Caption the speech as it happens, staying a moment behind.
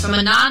From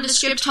a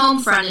nondescript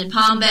home front in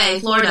Palm Bay,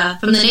 Florida,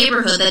 from the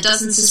neighborhood that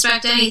doesn't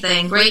suspect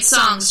anything, great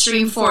songs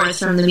stream forth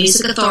from the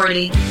Music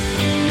Authority.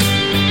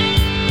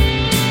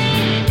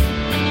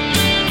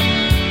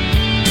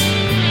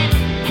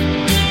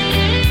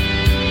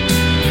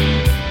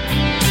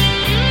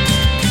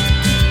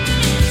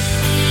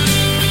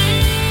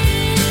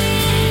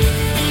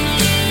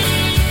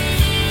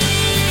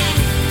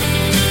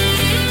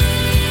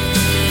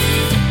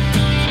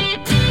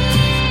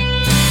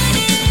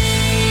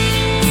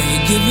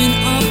 Giving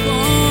up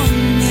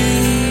on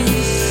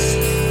this,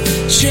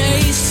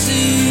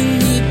 chasing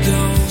the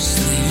ghost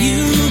that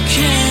you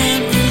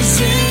can't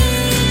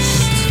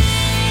resist.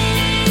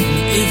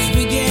 If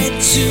we get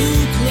too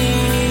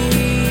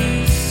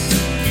close,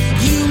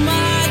 you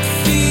might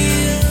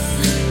feel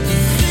the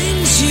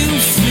things you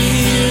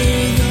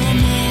fear the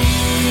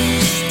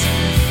most.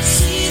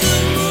 See the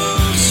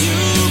moves you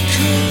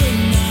could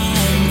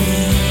not make.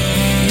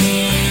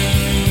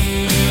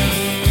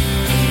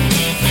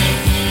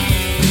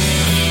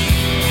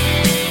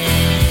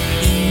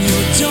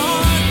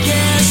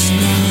 Darkest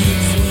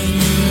night when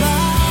you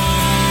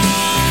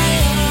lie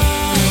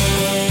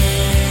awake.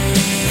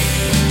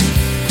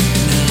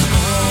 And I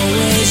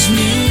always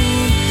knew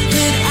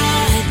that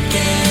I'd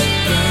get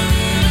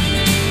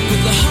burned, but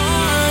the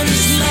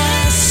hardest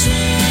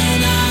lesson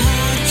I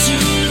had to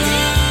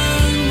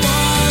learn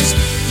was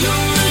you're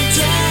a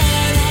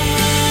dead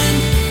end,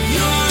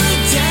 you're a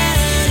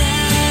dead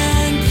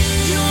end,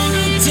 you're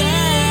a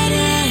dead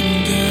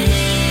end girl.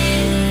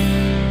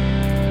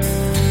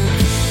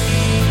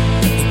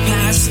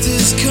 Past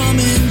is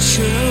coming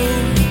true,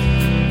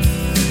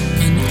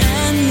 an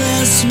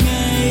endless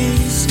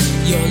maze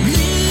you're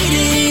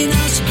leading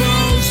us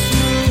both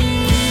through.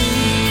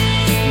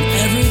 And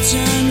every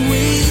turn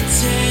we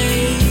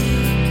take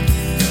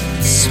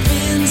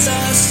spins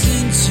us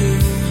into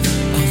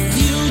a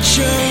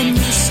future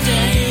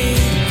mistake.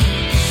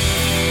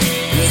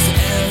 With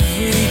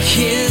every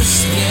kiss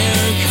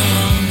there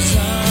comes a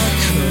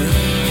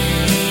curse.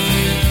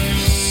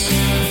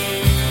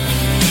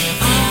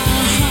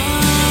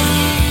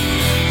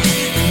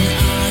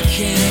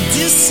 Can't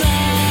decide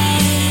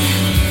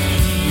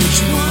which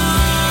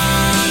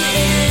one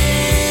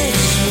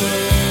is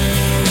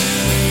worse.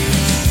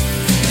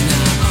 And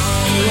I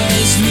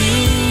always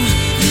knew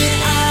that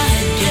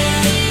I'd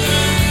get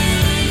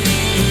burned,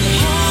 but the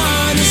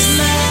hardest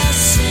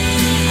lesson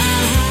I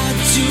had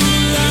to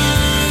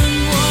learn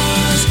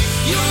was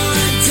you're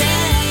a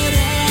dead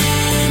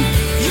end,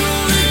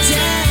 you're a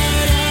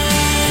dead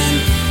end,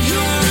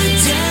 you're a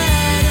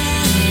dead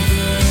end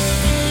girl.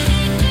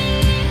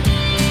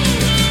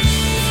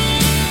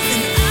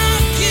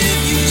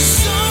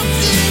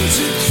 Something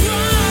to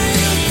cry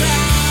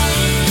about,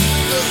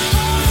 the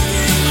heart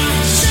in my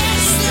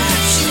chest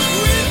that you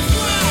rip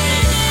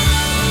right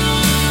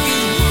out.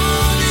 You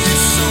wanted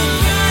so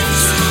bad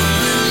to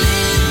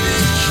believe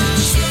it, can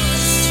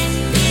trust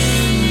in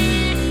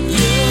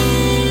you.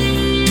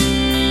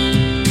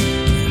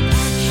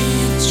 I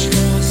can't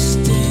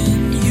trust in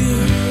you.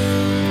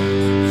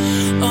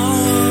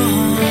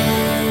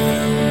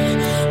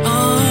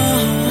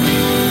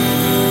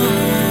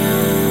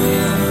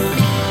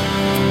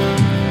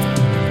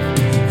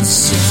 The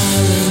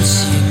silence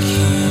you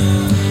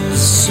keep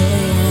is so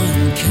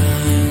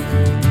unkind,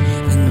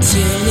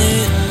 until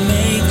it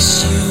makes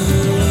you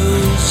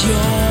lose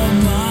your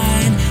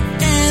mind,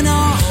 and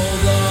all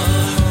the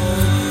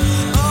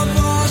hope of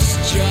us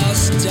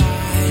just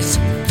dies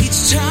each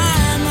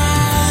time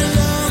I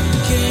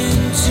look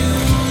into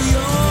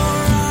your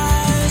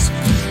eyes.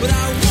 But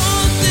I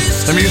want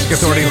this The Music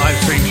Authority live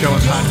stream show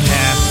and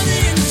podcast.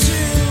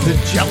 The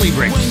Jelly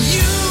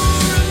Bricks.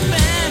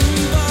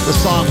 The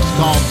song's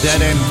called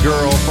Dead End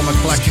Girl from a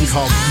collection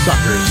called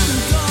Suckers.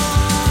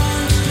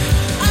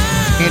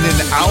 In an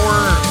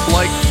hour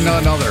like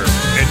none other.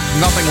 It's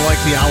nothing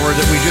like the hour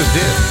that we just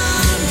did.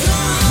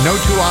 No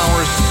 2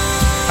 hours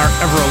are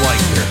ever alike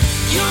here.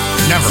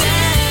 Never.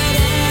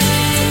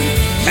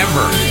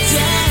 Ever.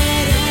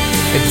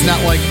 It's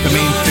not like the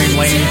mainstream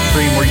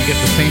where you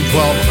get the same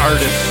 12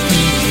 artists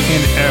each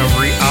and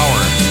every hour.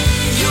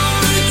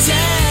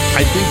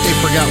 I think they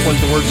forgot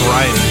what the word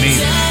variety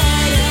means.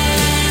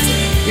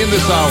 In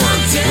this hour,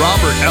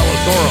 Robert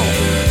Alisoro,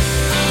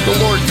 the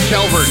Lord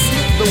Calvert,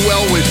 the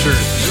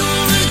Well-Wishers,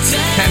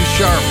 Ken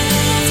Sharp,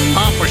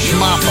 Papa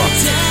Schmappa,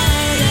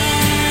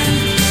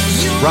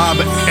 Rob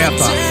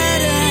Eppa,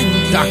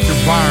 Dr.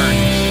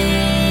 Barnes.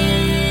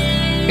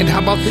 And how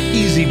about the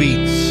Easy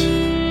Beats?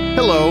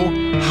 Hello,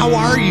 how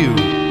are you?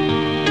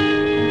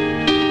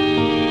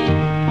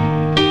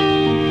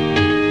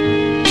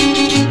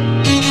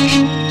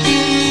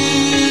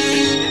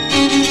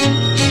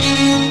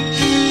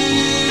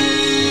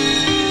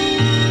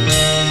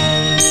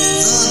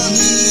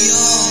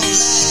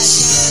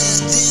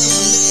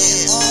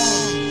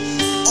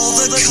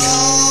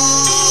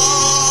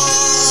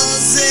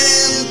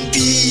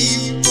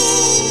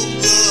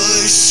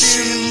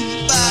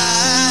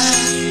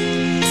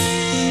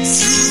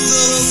 Through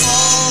the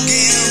fog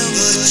and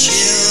the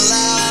chill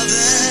out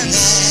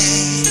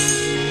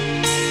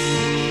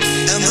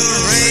and the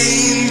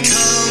rain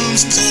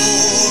comes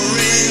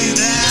pouring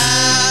down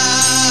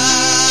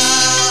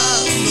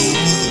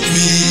over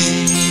me,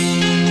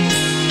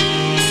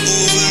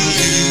 over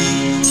you,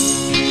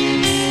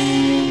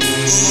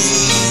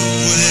 over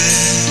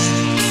where.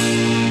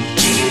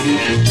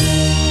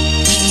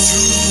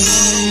 Through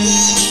the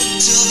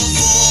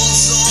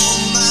waterfalls on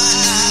my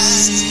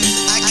eyes,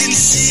 I can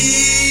see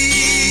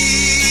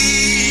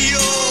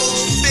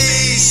your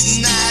face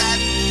not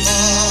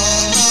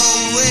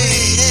far away.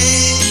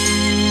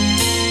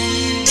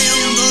 In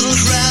the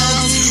crowd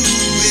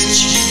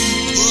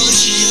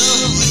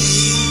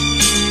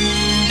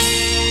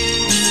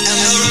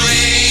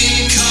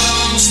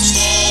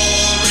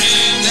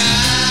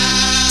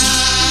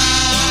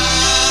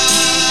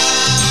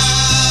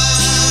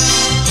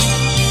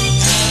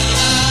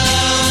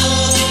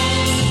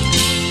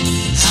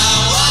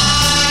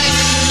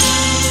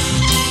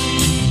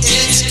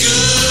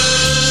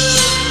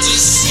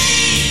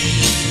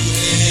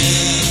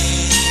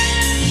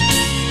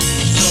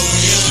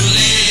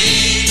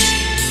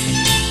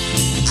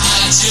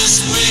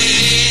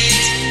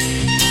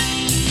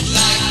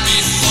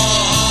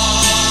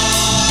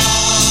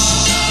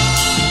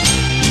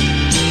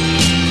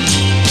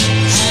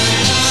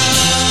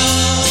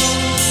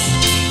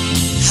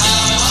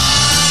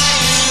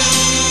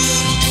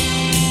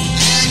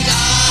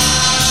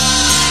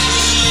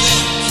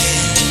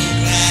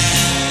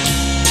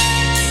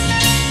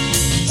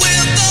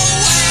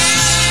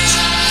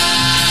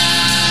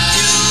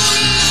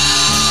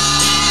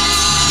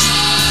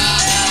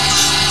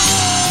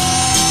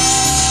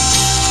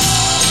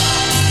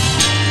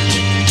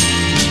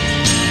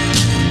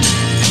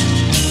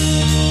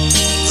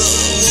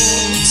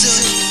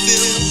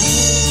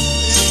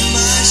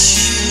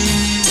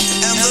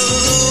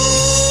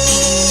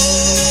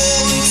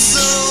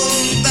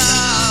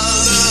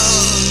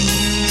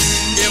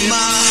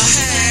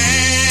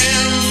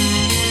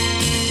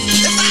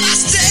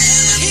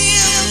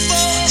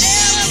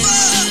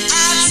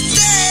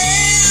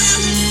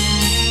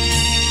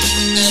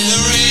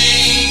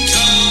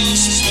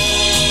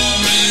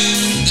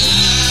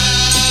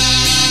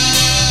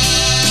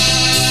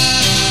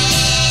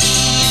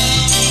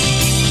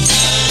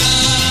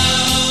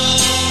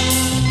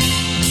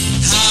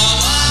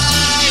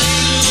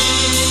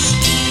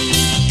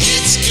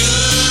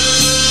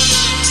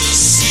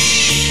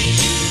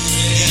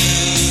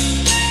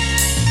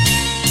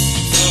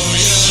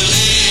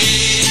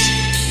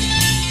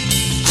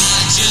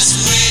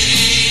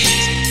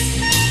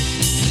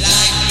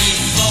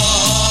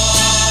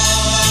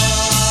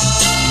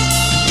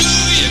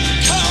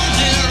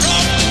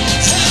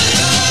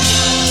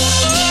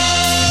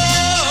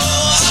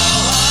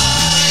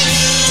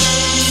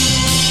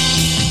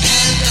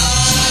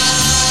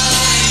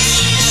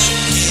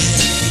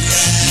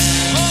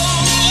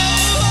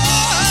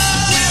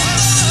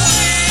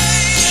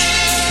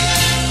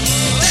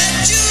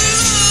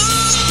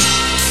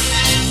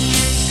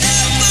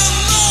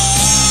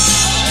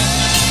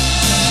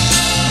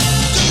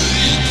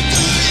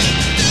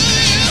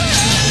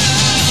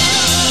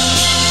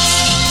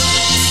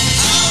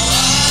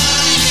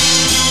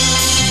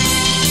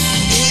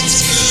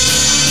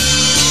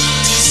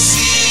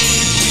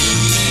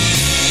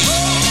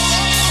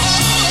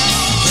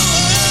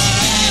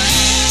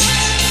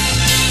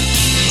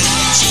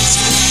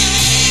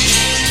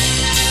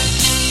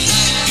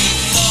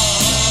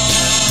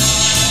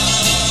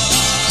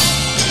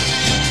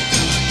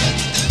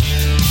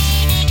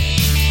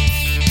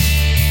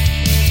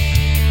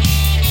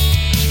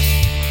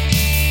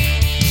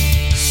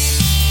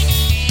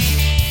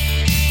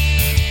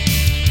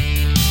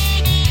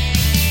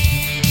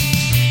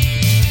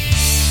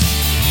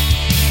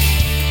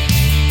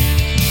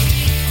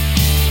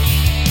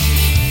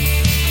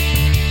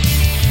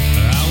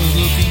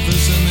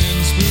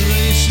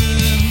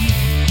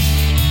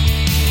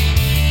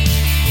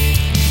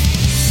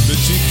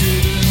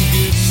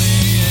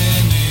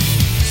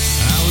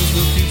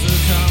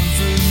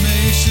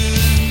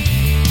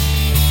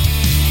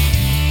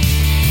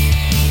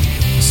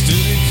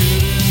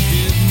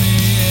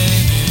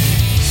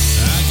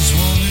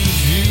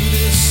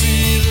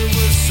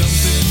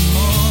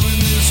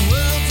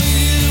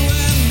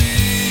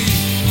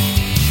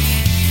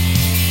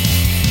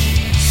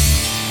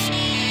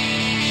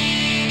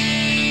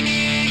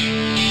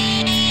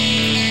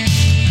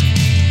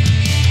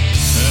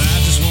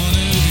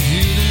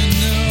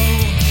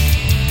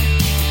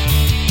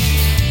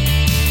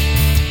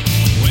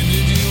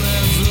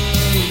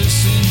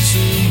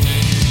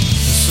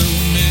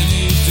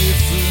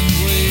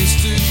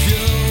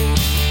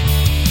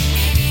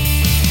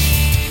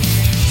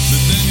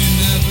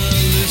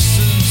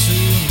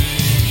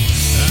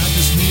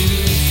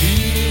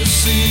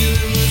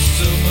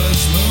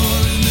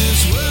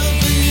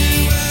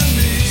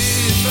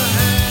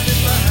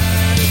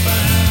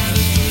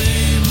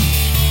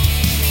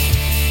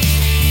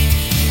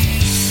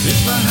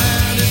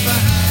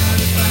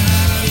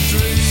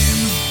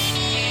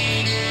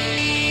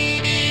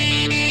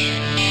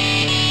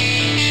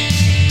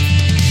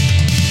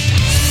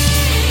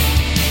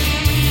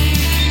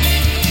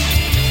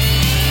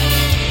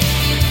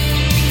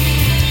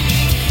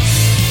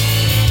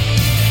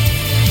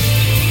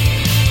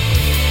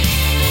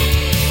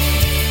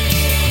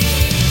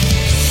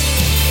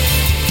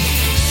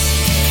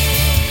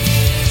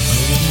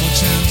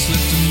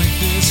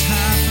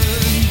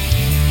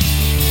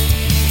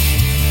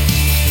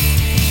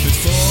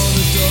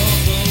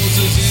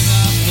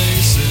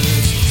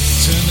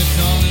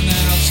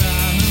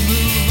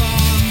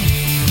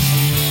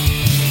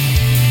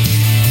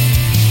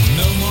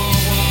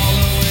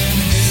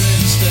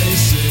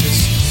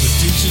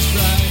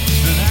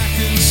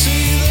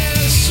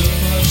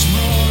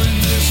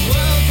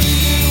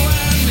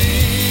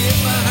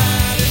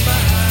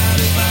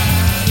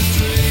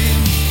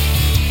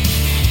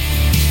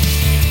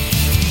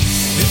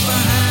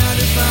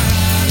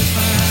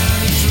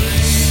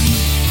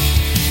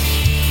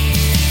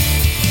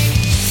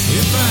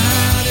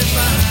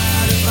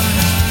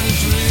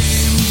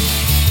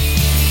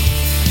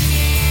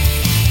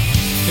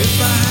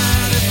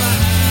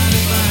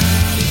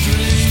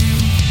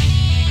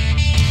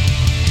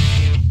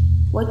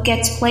What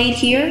gets played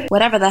here?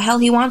 Whatever the hell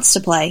he wants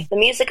to play. The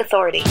Music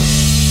Authority. Big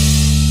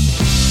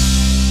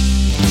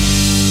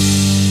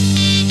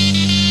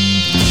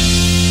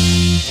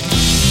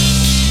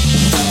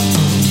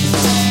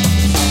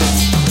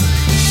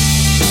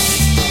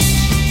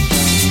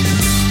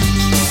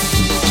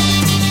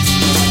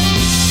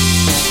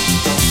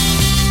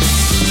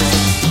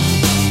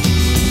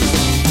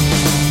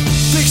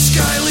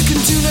sky looking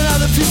down at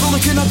other people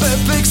looking up at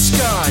a big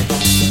sky.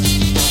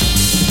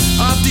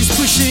 Artie's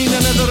pushing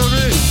another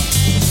room.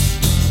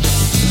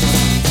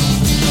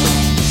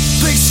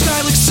 Big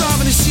sky looks up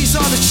and he sees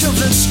all the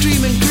children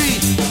scream and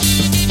greet.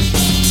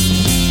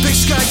 Big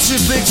sky too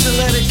big to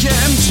let it get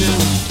him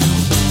to.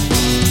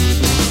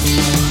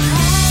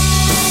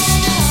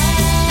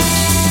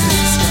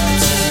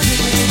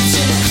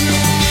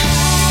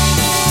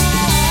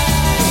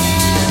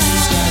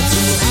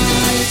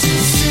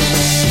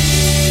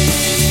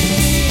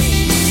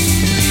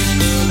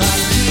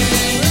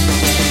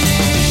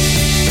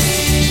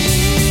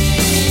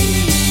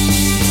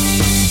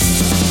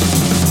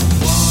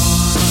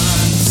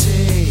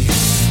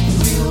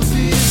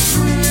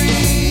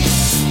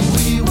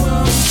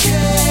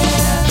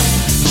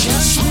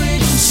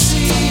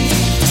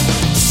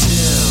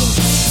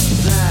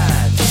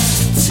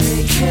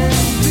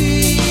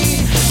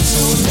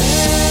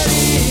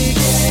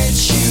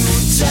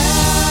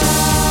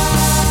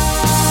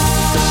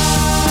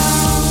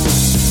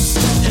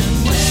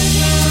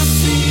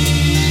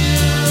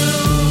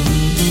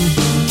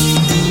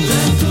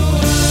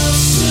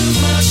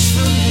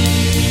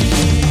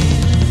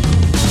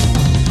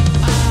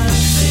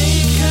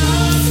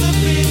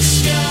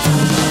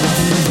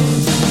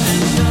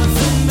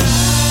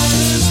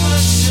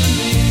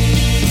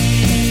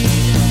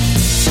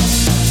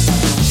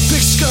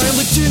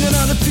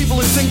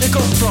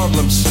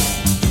 Problems.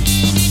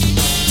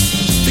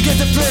 They get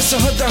depressed, they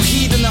hurt their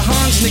heat and their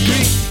hands and they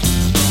grieve.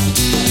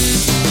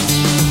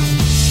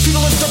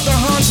 People lift up their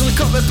hands and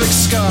look up at big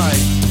sky.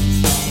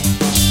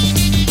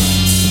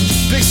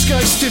 Big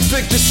sky's too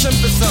big to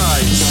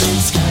sympathize.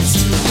 Big sky's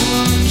too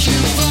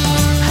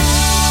occupied.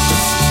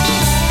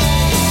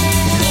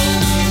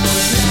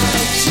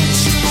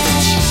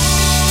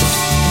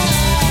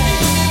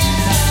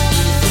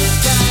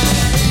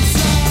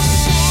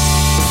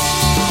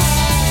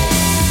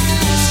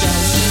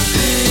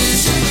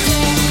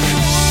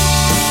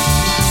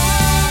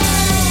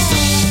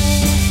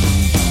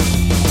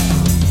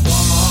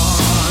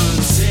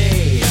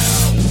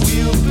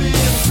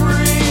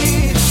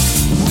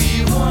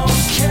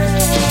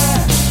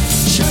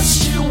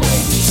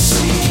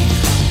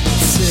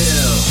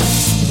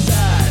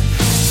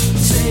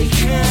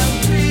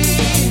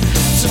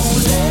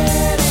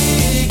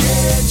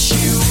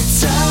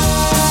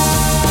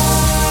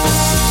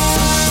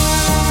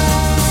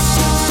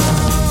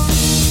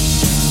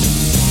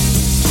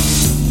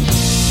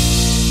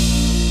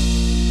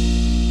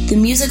 The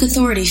Music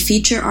Authority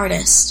feature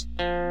artist.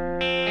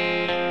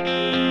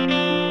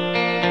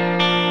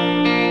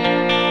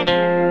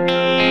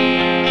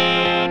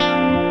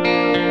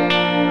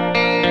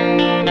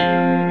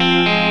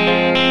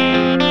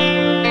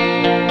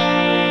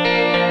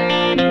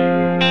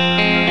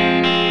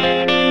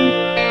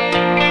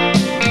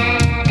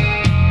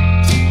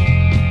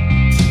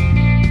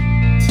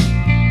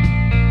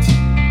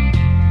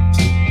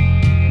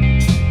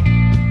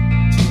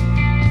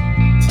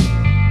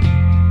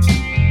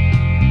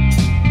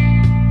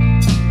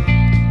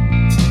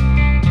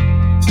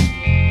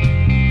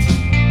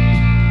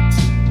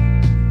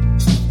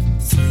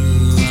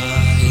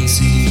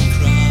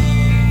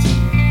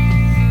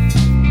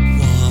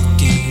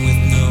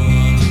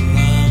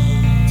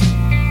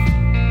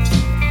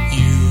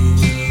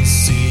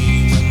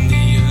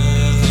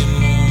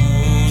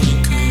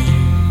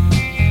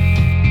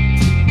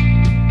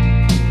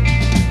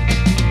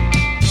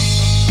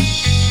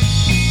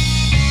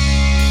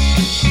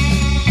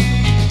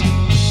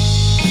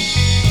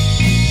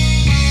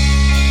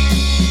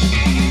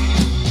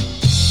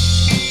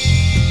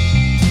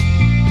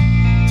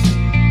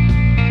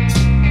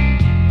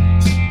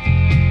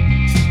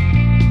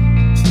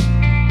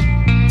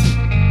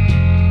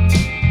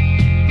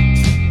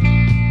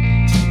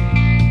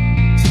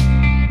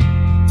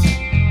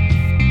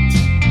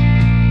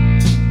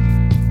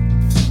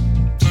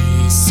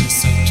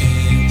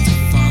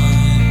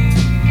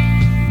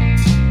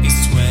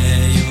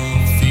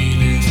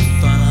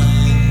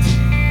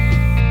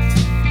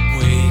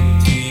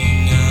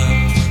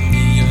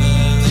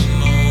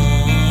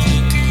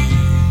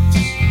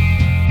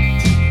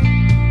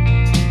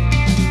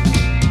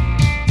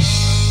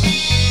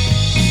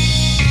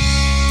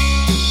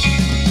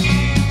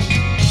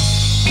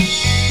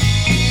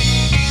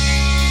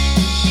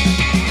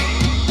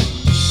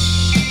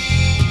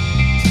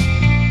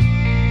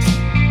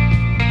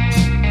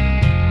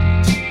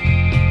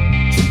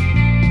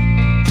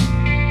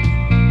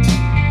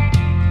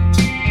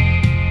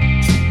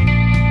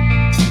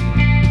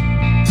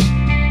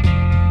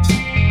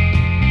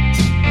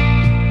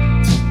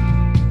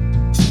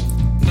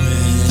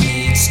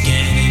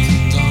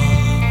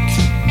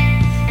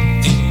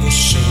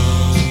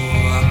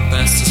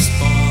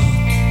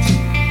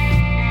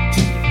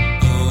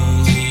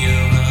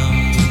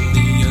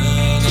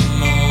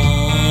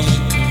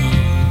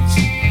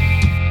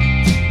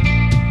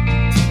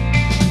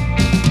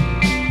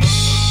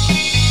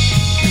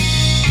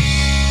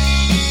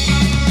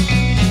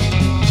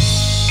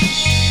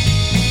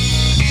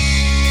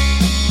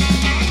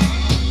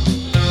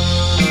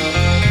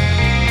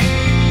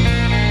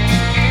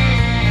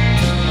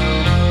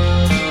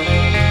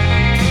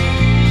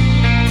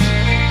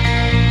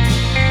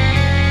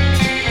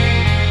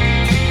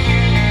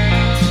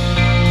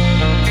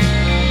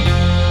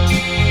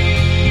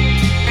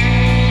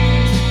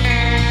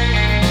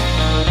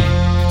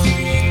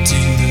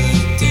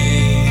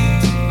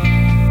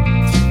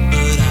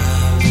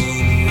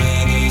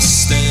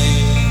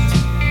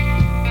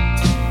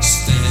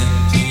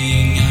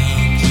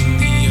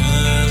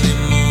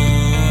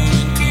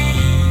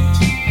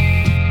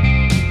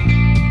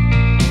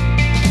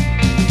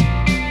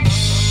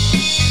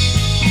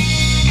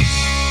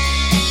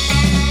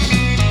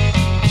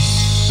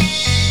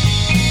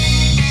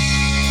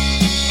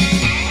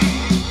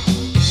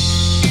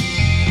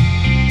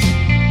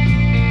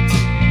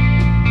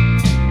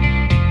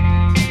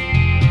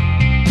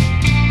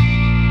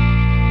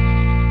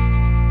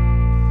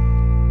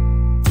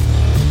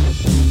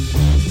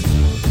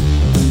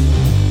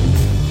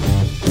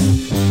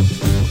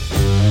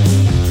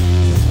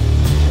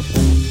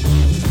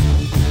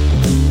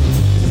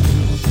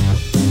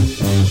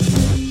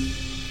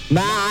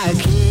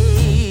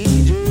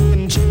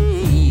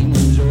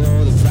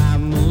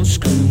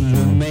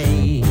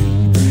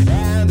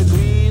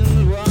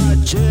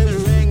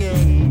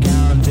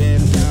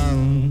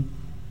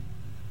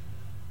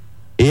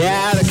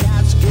 Yeah, the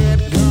cats get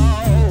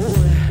cold,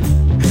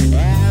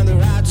 and the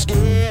rats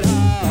get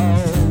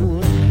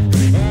old,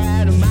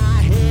 and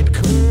my head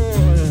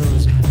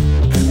cools.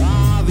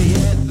 I'll be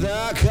hit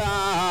the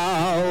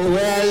call.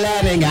 We're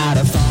learning how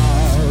to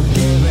fall,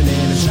 giving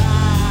it a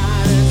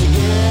try to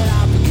get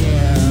up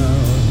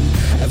again.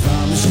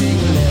 From a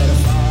single little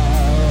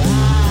fall,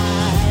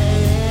 I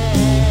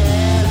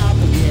get up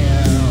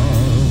again.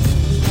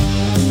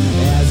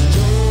 There's a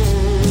door,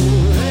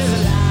 there's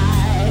a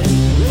light,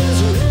 there's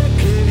a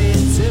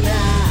reckoning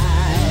tonight.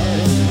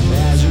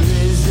 There's a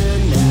reason,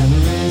 never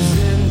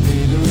reason, be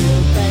the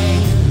real thing.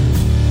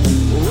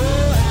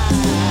 Oh,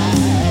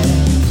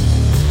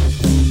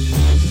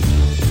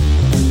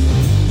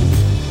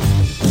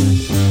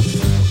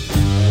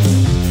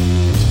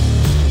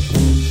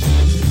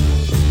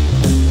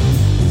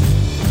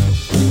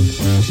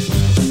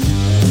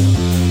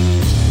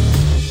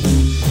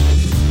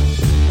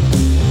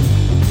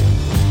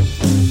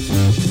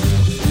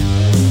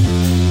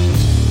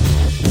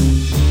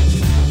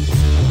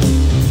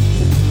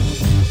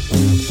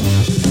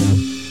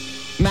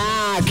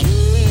 my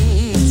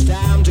kids,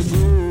 time to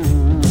grow.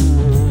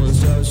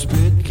 So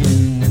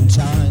speaking in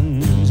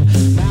tongues.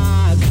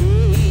 My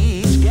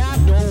kids got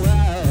no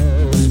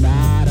words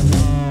but I'm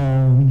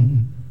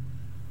home.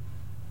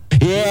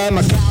 Yeah,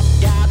 my cup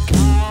got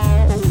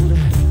cold.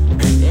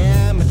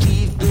 Yeah, my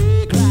teeth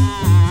they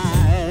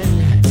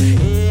grind.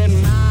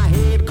 In my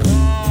head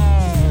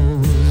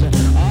crawls.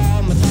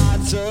 All my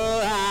thoughts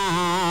are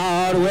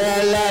out.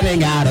 We're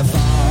learning how to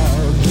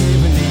fall.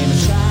 Giving it a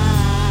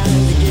try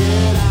to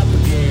get up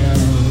again.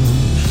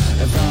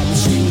 From a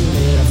single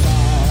little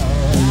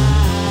fall,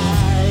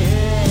 I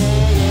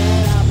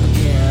get up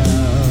again.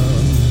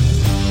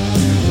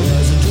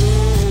 There's a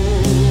door,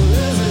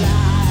 there's a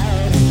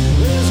light,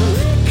 there's a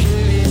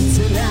reckoning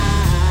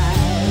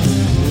tonight.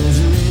 There's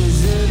a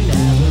reason,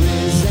 never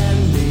reason,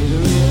 be the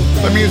real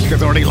thing. The Music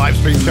Authority live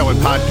stream show and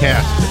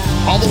podcast,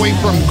 all the way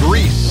from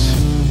Greece.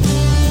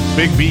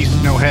 Big Beast,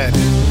 No Head.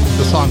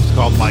 The song's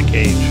called My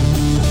Cage.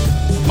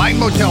 Mind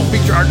Motel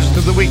feature artist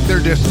of the week, their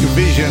disc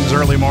Visions,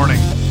 early morning.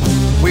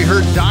 We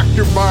heard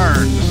Dr.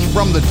 Barnes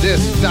from the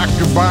disc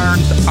Dr.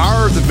 Barnes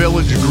Are the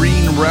Village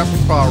Green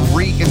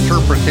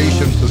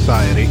Reinterpretation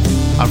Society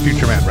on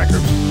Future Man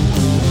Records.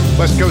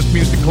 West Coast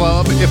Music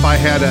Club, If I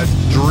Had a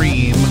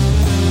Dream.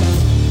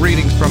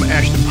 Readings from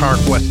Ashton Park,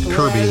 West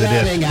Kirby, the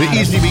disc. The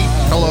Easy Beat,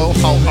 Hello,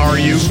 How Are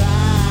You?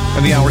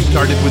 And the hour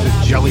started with the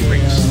Jelly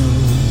Rings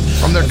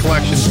from their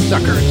collection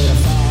Suckers,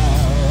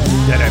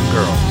 Dead End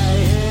Girls.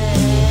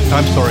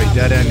 I'm sorry,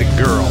 Dead End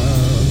Girl.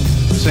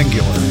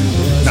 Singular,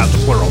 not the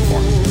plural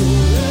form.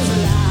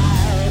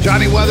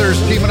 Johnny Weathers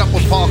teaming up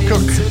with Paul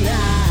Cook.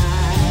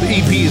 The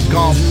EP is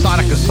called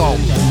Sonic Assault.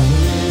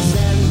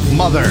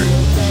 Mother,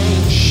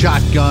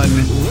 Shotgun,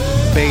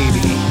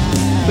 Baby.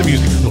 The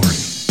Music Authority.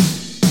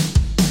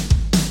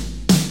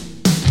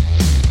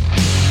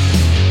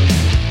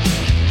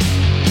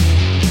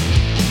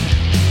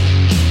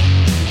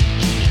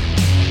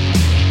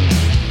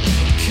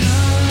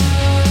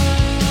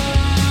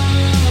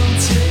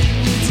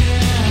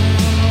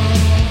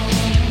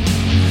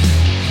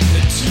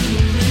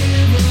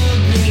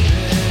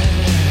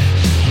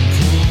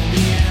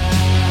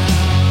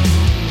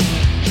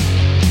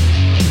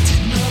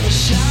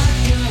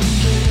 Shotgun,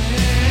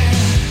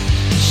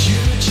 baby,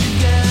 shoot you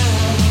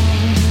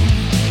down.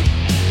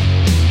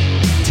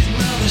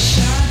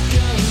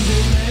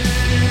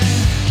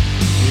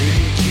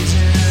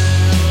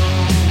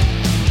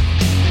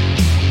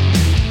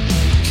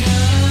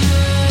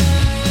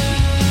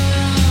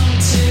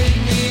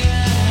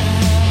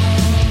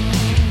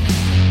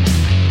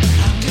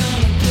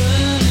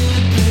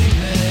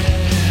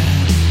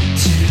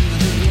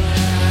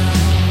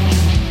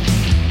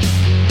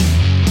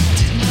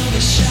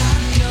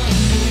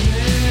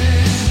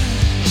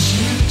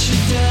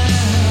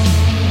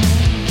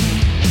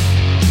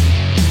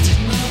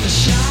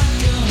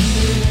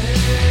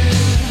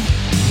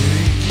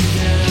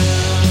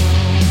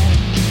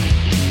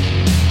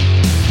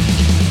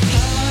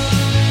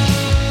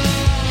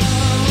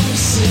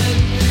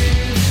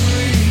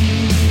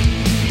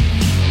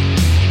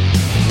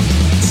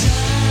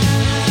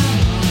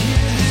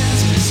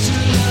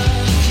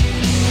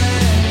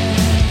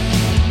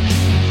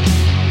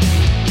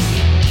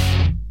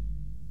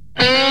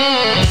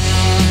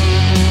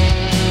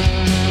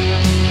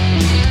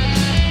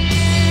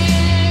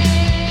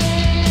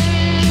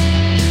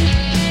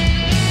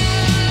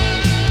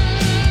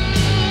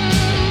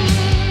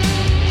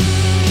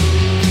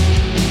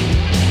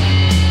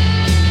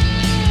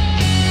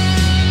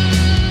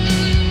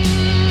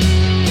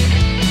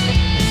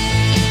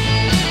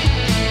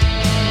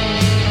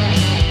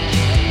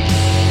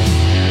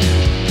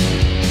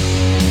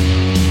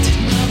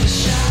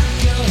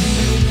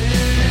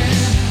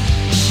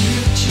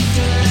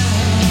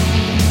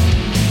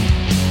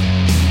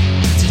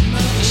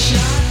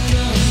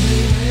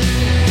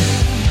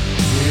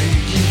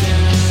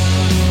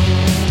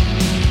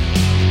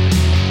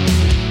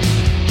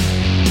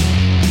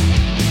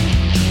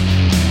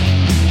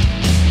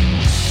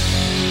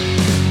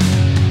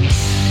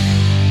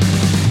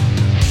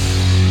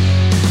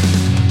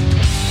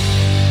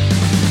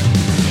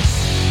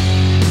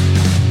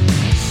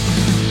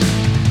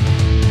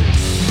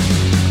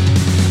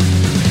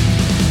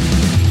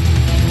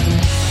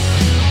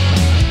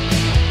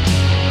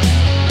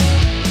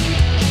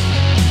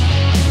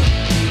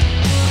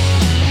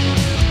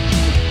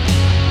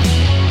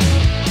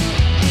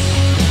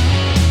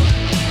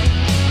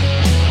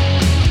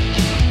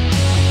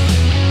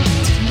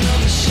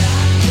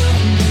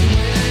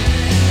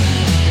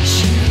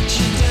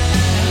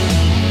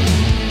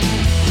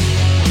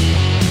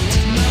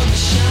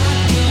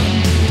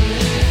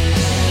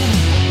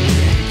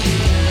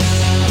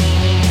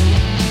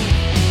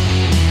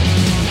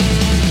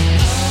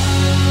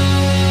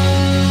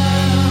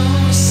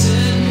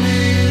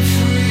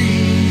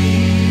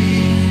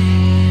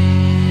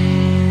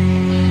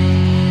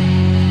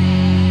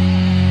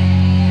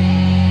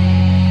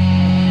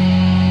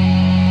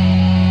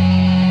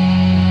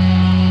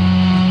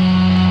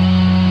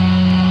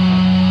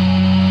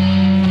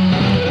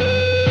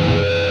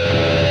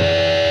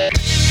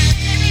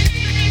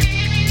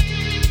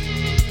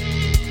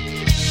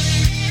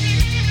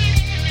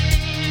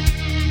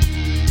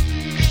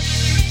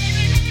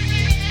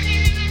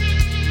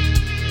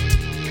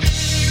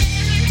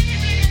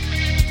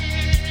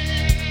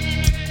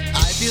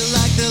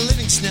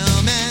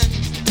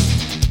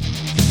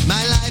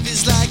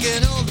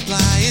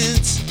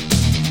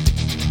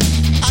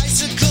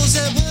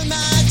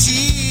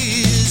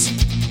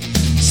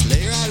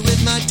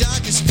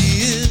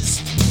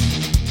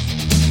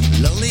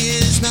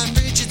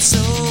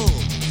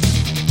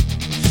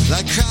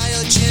 like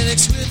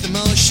cryogenics with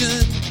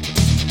emotion.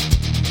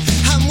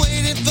 I'm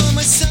waiting for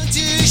my sun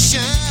to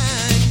shine,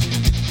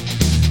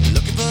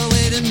 looking for a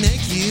way to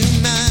make you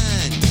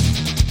mine.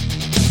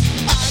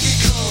 I get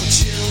cold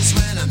chills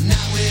when I'm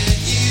not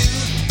with you.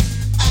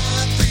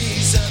 I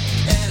freeze up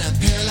and I'm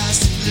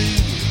paralyzed and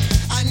blue.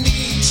 I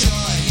need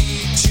your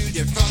heat to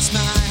defrost my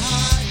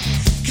heart,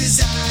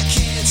 'cause I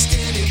can't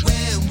stand it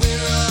when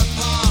we're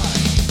apart.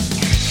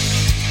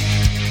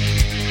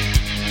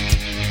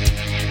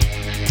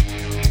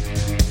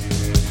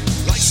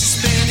 Like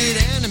suspended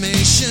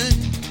animation,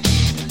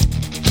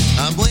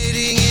 I'm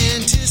waiting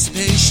in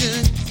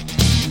anticipation.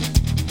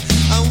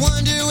 I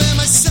wonder where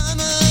my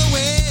summer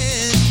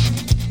went,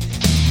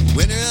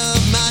 winter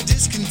of my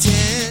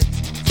discontent,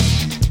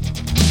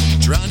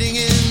 drowning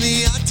in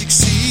the Arctic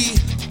Sea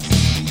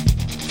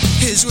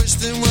is worse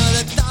than what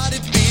I thought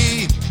it'd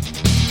be.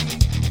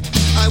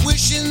 I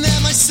wishing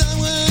that my sun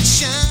would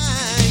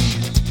shine,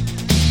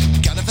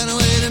 gotta find a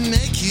way to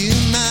make you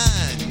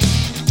mine.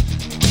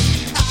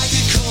 I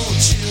get cold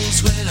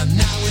chills when I'm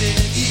not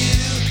with you.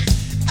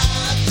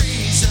 I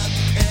freeze up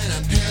and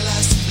I'm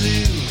paralyzed and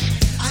blue.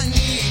 I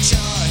need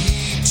your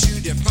heat to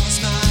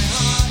defrost my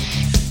heart,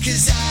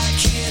 'cause I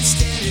can't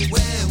stand it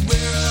when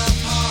we're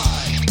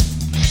apart.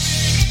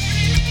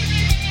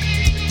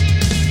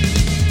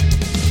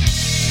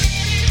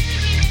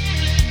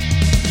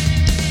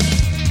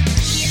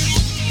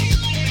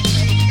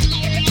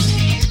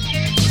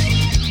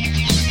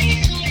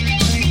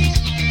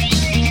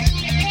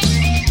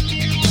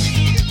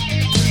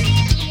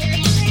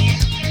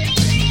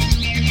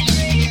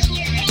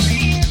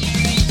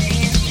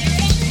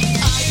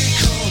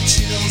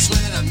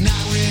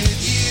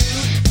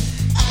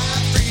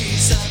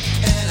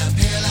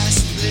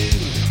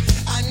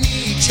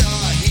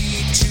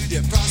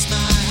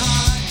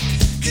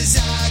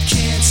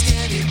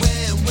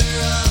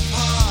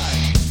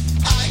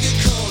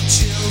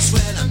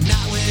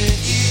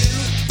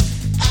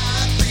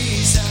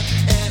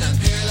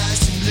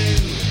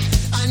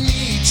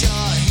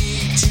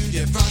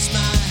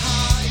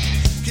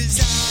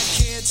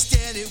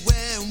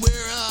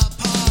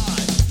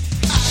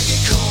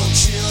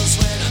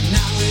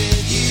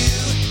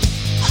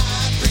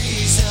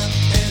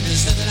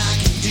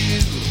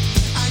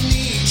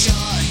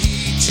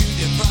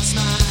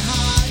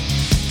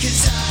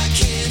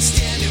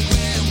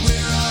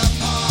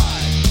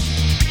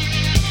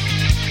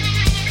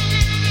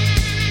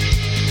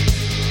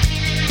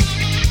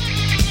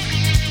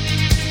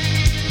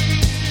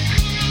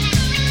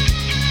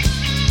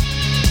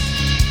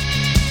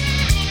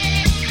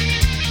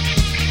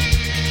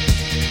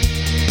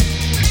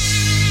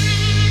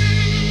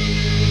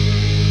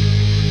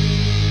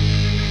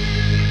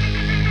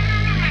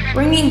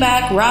 Bringing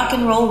back rock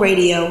and roll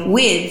radio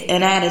with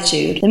an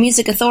attitude. The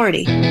Music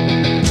Authority.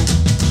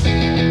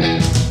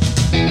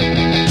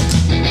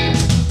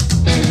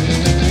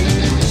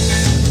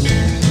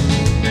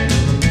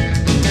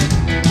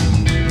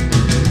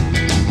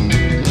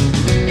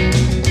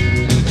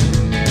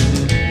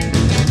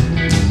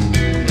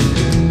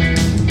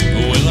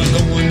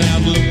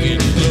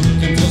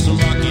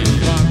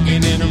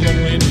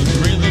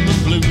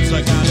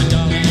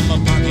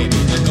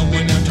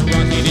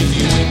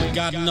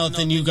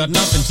 Nothing, you got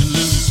nothing to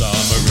lose. I'm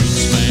a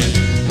roots man.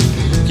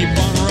 Keep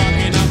on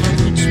rocking, I'm a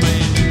roots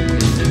man.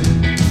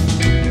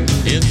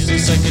 It's the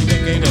second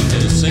decade of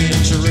this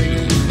century.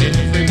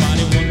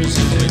 Everybody wonders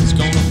how it's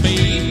gonna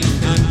be.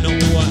 I know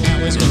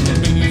how it's gonna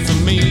be for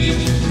me.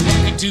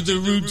 Rocking to the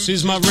roots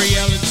is my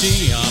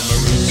reality. I'm a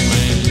roots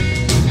man.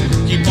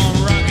 Keep on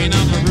rocking,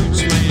 I'm a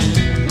roots man.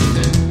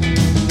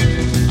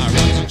 I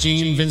rock to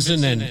Gene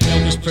Vincent and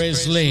Elvis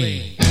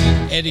Presley,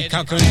 Eddie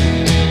Cochran,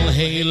 Bill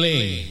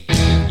Haley,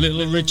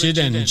 Little Richard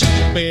and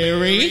Chuck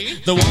Berry.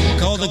 The one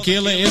called the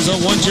Killer is a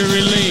one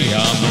Jerry Lee.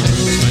 I'm a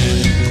roots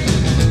man.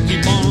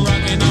 Keep on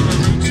rocking, I'm a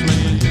roots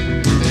man.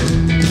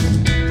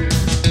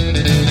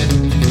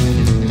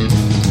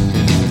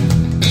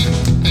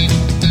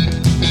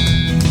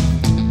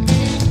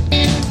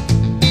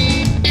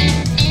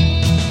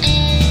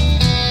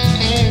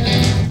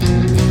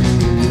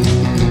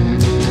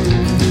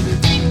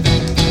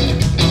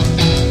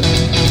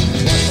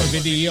 Watch my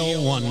video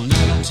on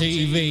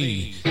TV.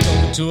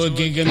 To a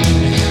gig and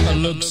have a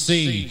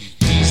look-see.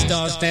 He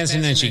starts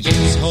dancing and she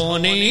gets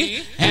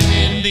horny, and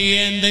in the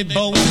end they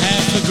both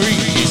have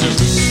agreed. He's a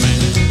roots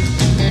man.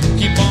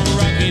 Keep on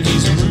rocking,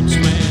 he's a roots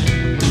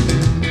man.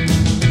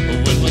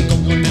 Well, I'm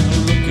going out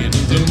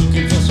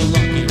looking for some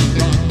rocking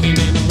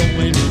and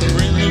rolling with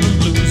rhythm and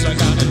blues. I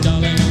got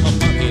 $1 in my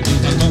pocket.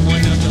 I'm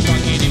going out to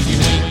rock it. If you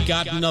ain't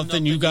got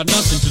nothing, you got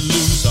nothing to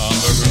lose. I'm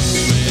a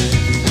roots man.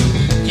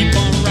 Keep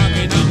on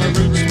rocking, I'm a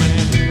roots man.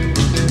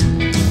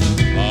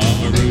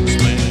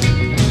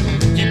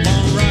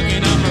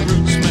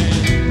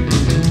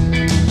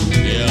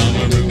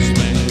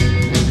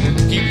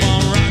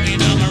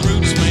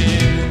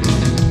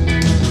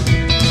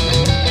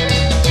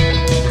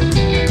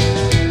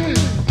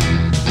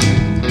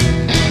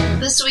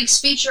 This week's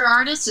feature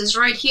artist is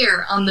right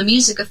here on the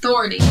Music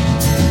Authority.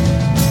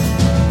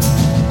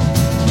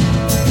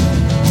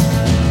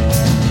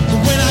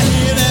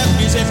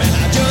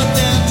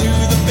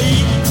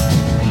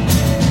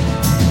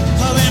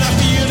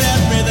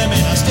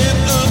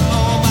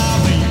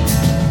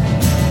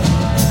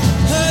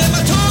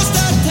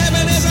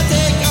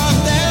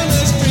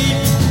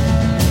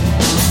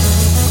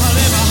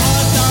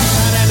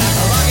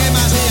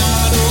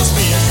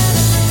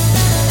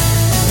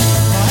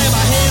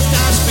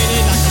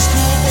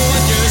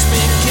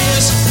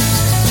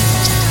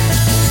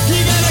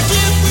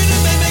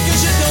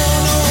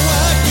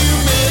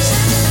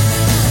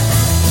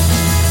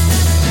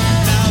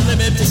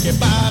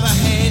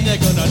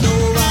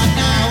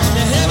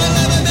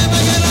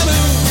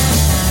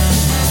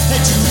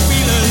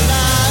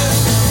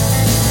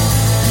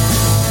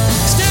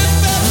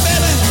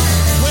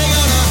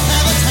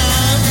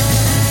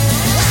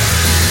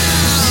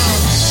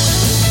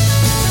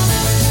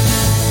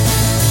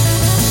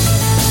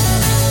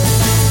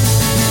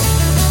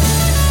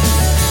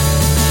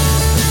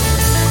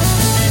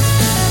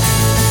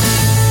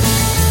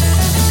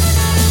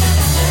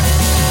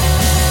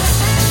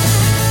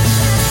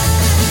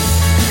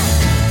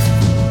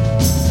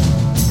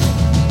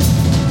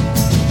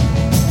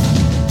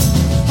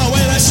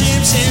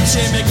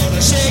 shake me, gonna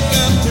shake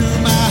up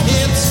through my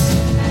hips.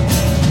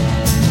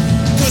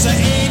 'Cause there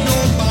ain't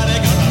nobody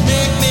gonna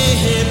make me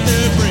hit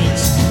the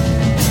bricks.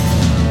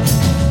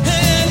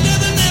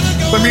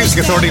 The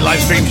Music Authority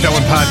live stream show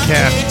and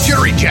podcast.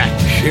 Jittery Jack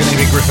and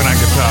Amy Griffin on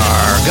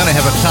guitar. Gonna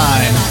have a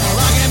time.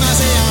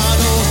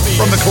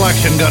 From the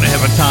collection, Gonna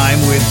Have a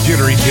Time with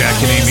Jittery Jack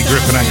and Amy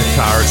Griffin on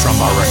guitars from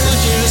our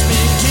records.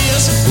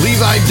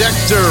 Levi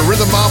Dexter,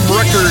 Rhythm Bomb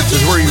Records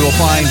is where you will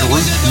find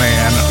Roots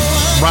Man.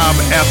 Rob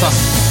Etha,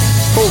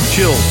 Cold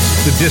Chills.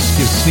 The disc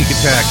is Sneak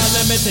Attack.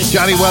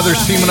 Johnny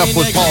Weathers teaming up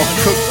with Paul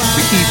Cook.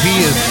 The EP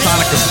is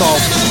Sonic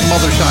Assault,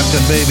 Mother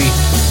Shotgun Baby.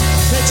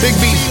 Big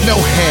B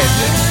Snowhead,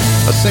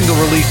 a single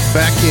released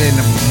back in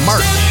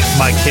March,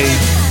 Mike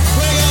Cage.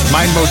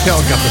 Mind Motel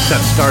got the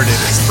set started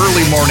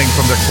early morning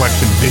from their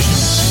collection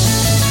Visions.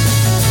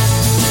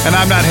 And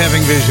I'm not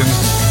having visions,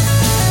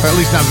 or at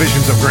least not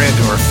visions of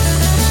grandeur.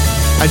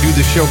 I do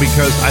this show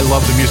because I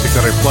love the music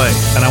that I play,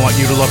 and I want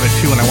you to love it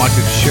too, and I want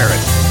you to share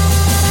it.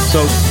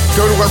 So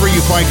go to wherever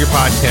you find your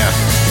podcast.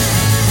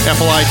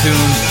 Apple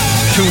iTunes,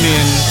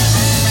 TuneIn,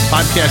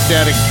 Podcast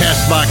Addict,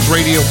 CastBox,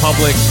 Radio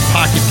Public,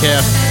 Pocket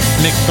Cast,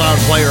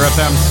 Mixcloud, Player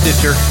FM,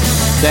 Stitcher.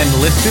 Then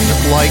listen,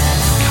 like,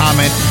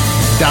 comment,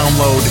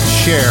 download,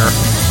 share,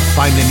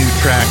 find a new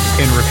track,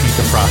 and repeat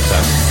the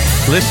process.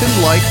 Listen,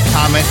 like,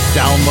 comment,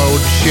 download,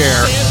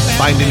 share,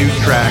 find a new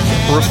track,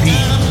 repeat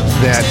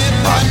that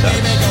process.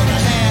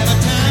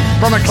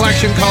 From a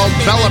collection called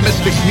Bella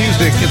Mystic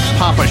Music, it's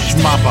Papa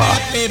Schmappa.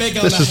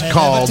 This is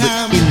called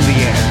In the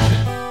End.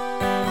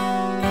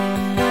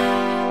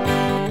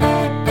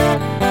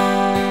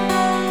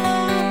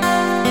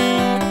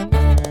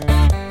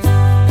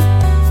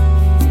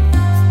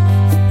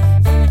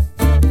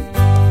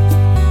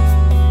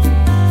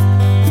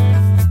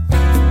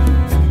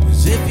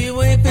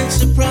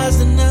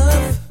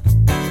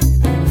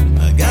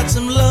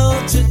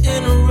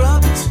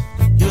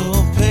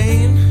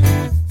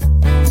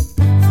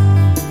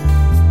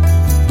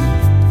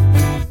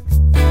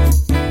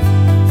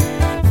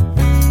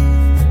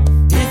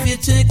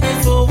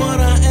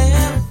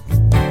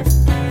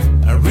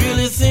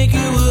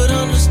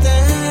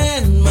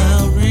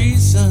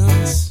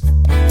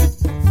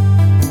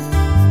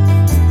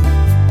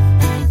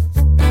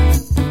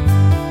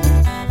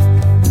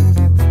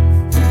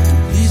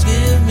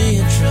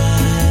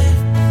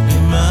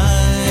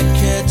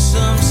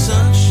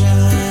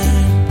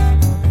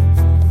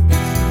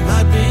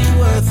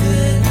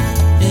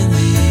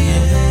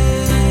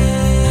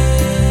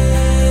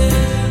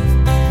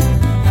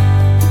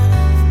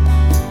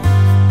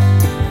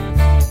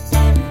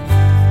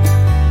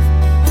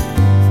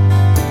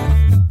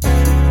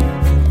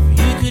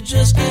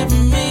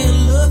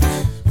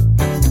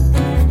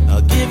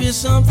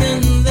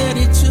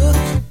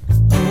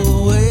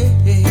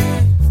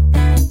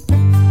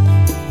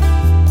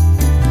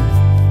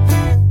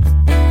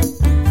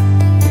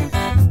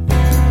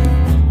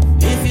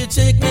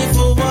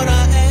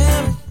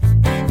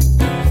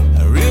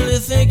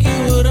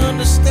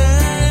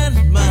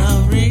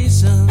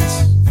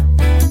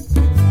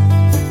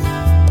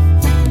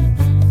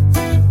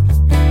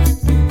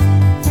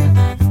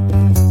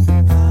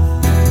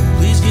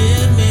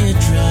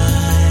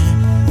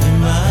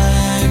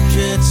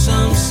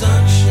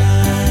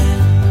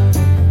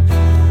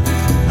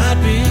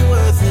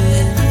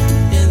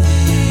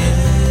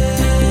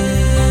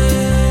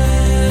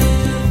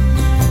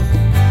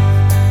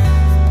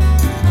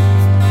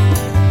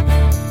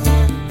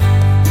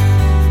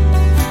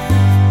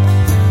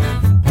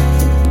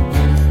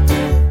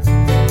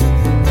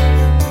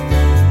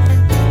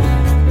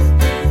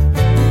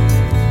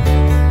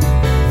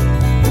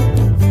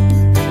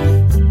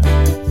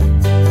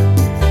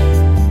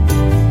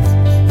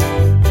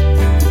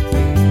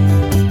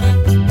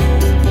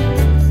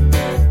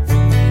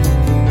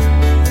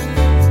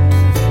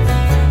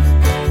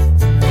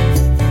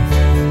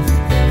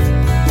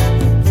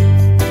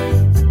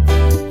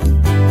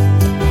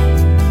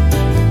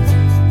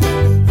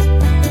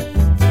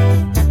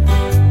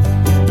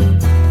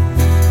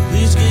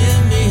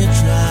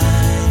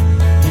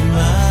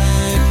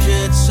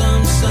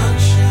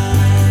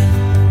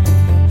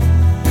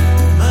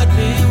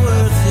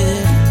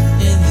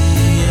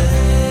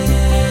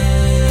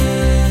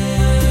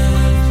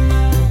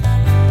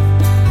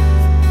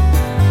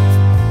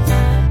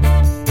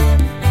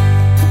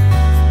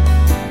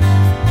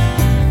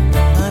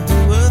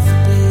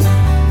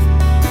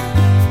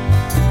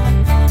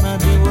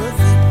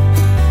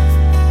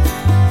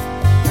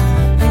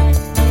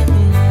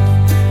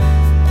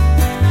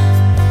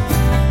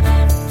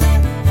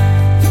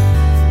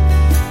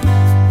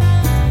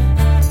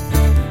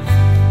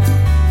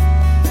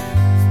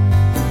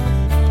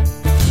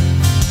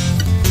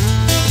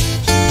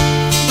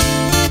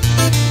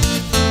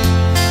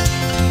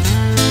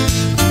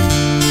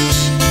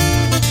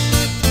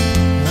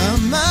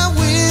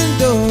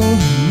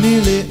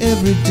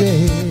 every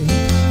day.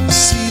 I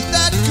see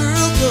that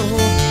girl go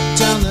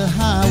down the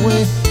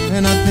highway,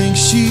 and I think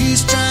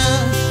she's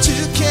trying to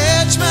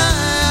catch my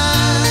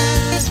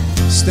eyes.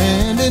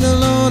 Stand driving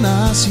alone,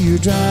 I see her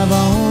drive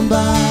on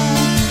by.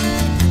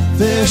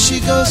 There she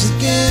goes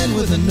again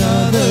with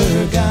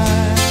another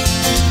guy.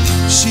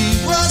 She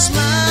was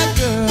my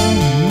girl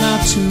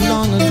not too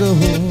long ago.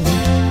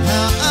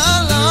 How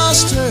I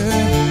lost her,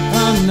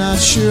 I'm not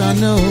sure I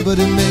know, but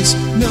it makes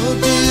no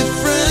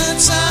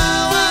difference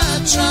how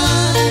I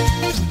try.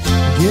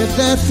 Get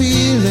that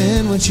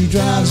feeling when she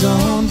drives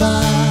on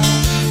by.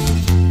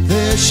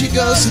 There she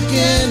goes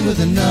again with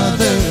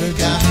another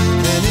guy.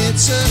 And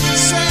it's a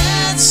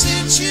sad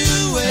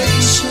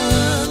situation,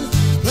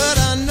 but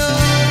I know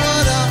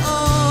what I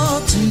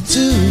ought to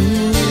do.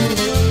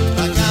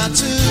 I got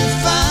to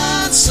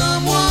find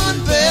someone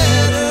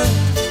better.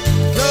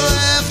 Go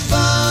have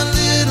fun,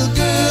 little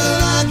girl,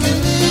 I can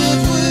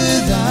live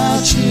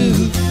without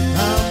you.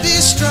 I'll be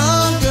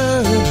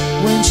stronger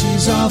when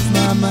she's off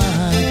my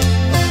mind.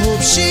 I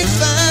hope she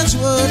finds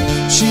what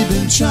she's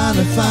been trying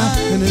to find.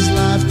 And as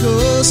life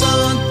goes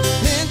on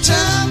and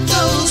time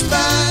goes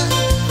by,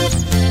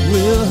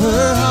 will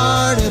her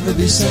heart ever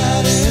be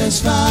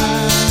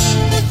satisfied?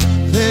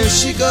 There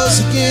she goes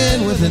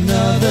again with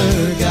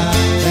another guy.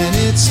 And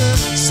it's a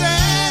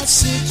sad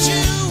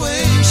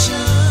situation,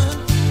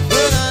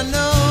 but I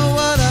know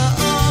what I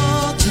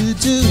ought to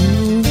do.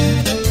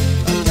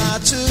 I've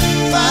got to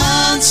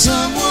find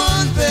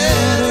someone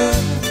better.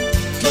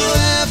 Go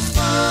have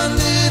fun,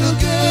 little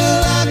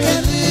girl, I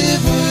can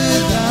live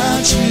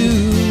without you.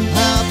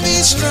 I'll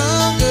be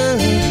stronger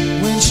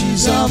when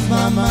she's off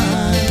my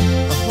mind.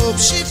 I hope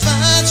she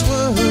finds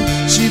what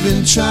she's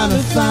been trying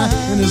to find.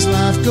 And as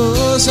life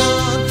goes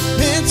on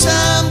and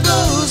time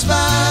goes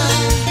by,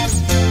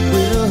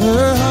 will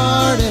her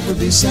heart ever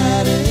be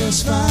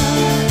satisfied?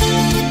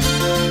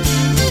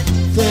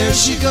 There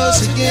she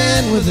goes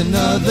again with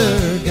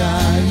another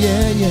guy,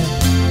 yeah, yeah.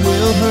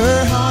 Will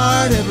her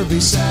heart ever be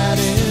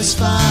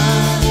satisfied?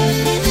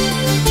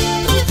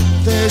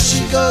 There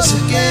she goes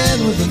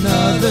again with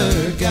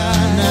another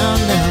guy, now,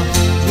 now.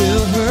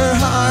 Will her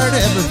heart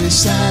ever be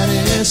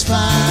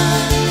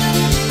satisfied?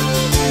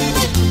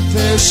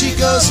 There she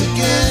goes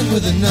again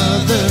with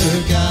another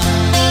guy.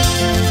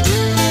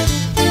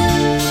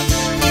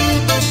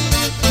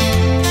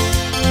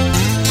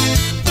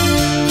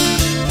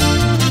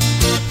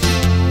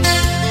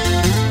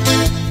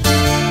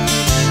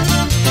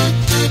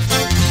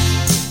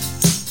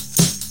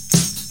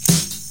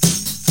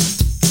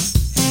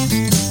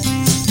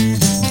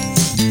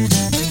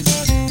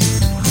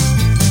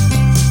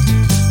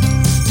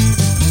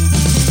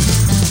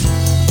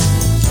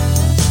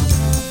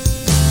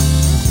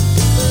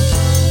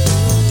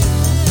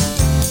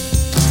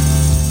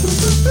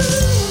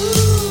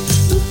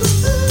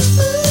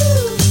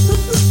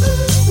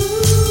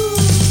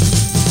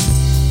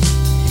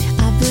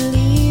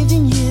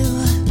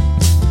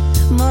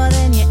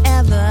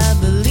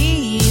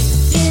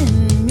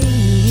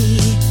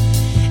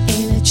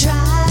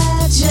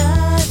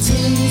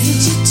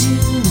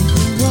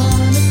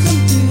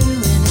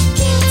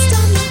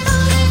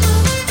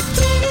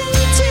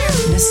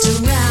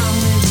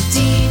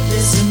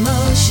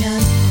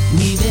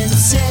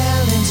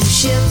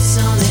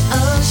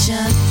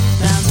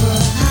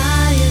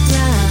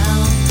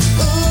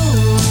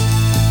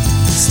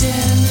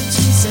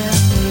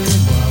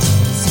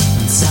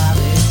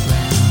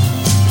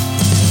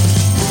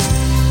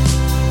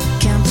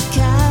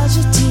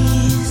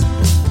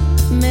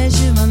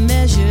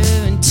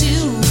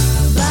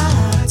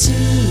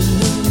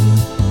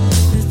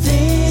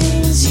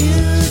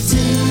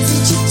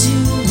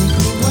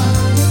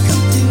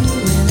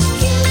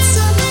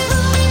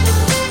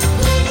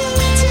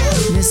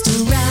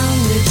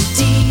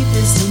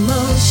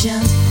 Emotion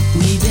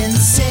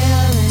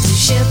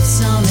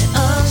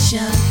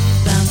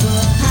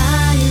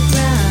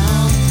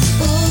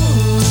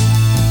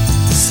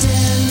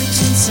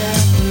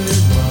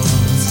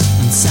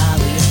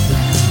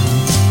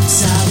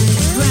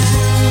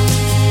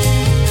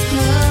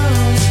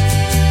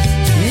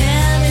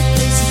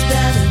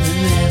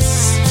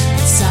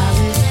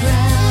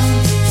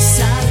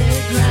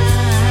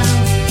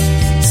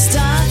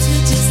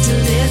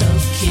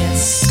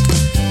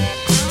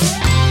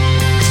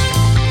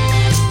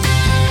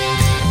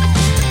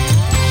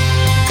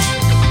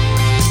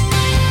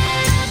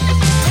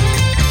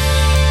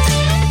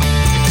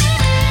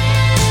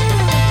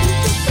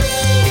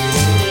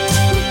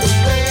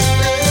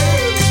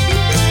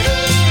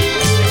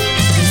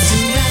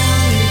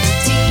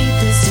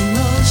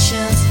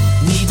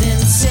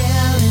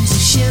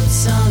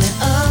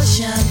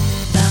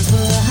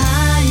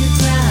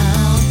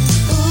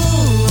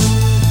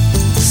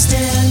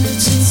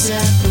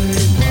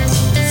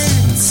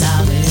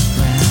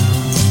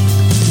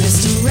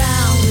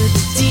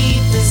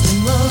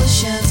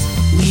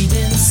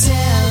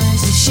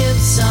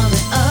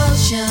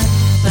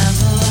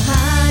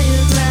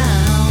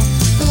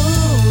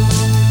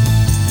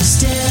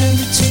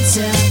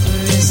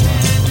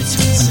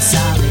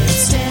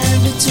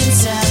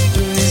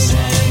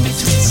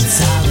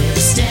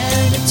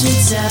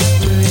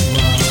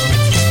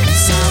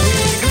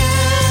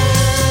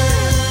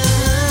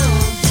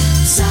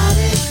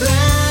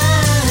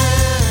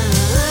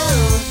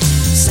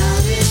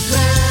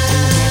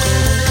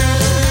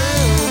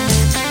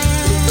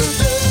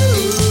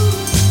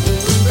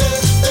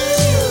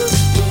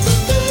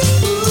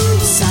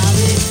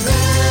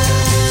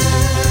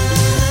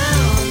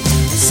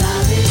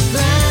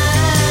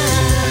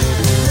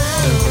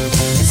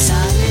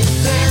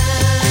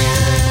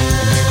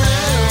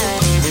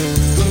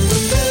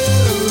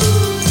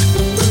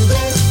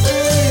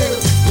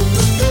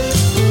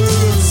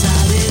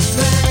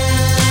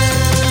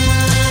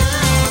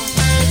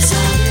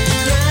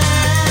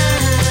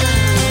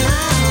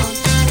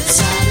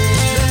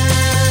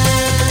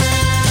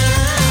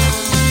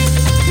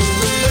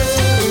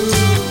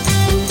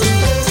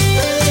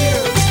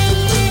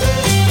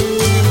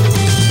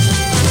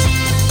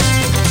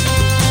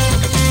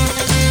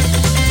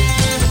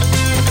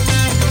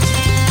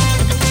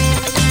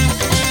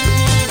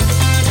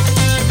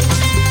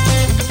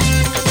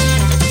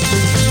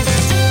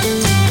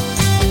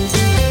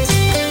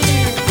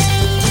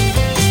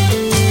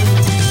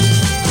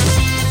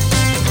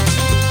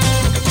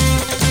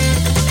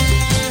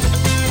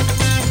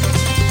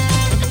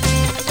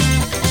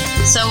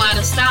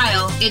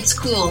It's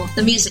cool.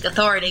 The Music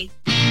Authority.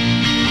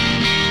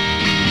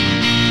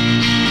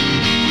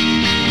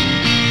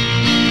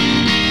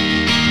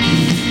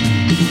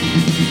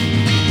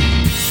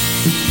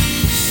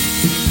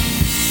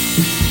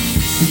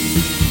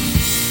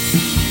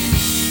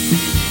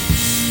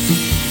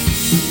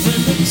 When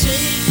the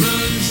tape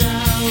runs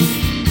out,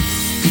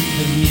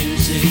 the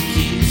music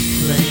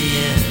keeps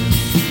playing.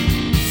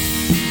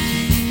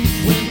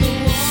 When the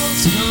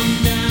walls come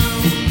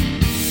down,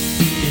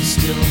 it's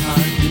still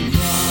hard to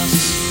cross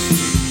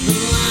the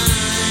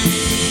line.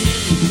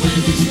 When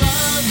his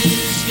love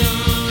is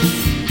gone,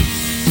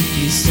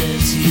 he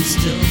says he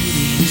still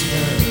needs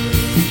her.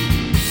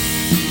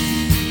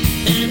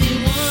 And he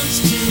wants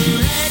to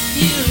let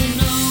you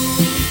know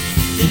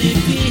that if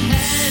he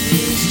had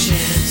his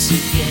chance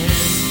again,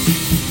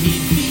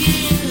 he'd be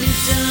a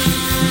diamond.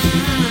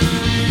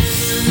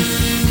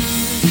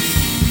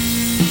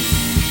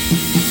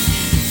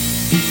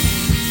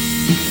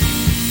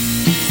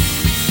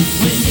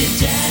 When you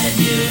dab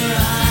your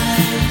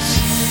eyes,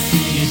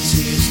 your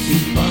tears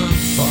keep on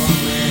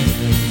falling.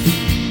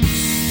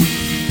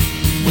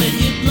 When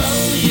you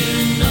blow your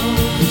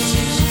nose,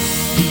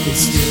 it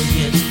still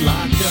gets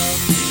blocked up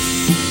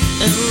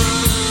and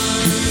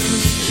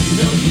runs.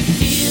 Though you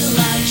feel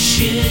like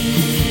shit,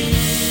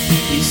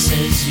 he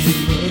says you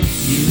look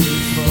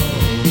beautiful.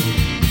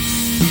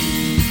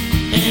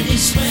 And he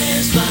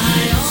swears by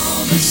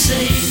all the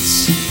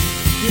saints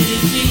that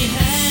if he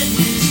had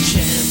his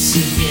chance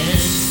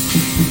again,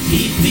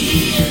 he'd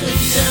be a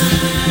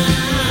diamond.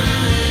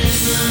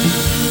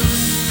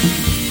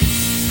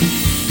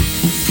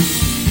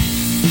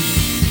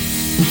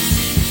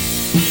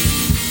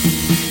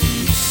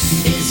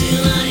 Is he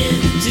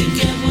lying to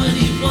get what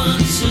he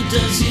wants, or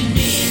does he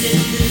need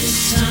it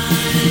this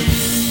time?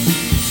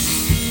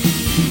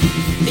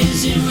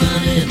 Is he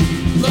running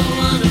low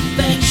on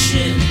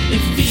affection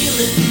and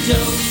feeling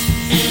dope,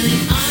 and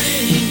an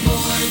ironing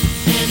board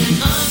and an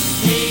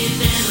unpaid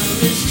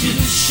analyst who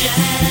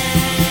shacks?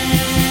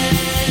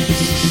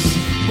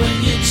 When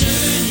you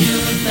turn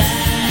your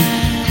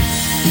back,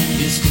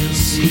 you still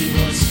see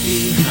what's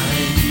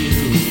behind you.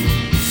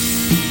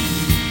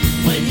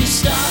 When you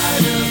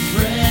start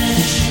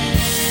afresh,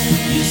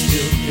 you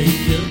still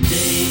think of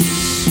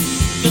days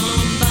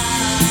gone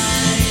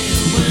by.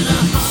 When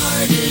a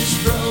heart is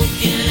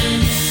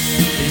broken,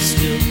 it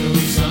still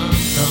goes on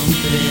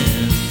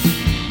thumping.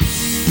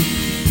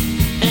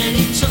 And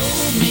he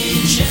told me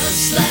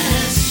just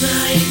last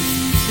night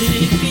that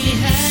if he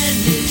had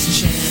his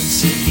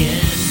chance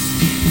again,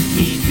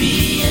 he'd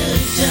be a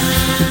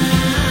diamond.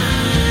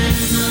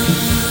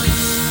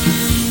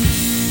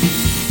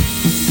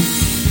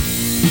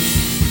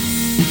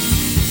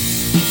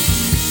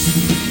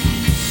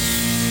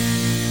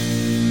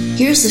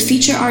 Here's the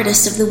feature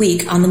artist of the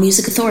week on the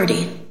Music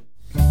Authority.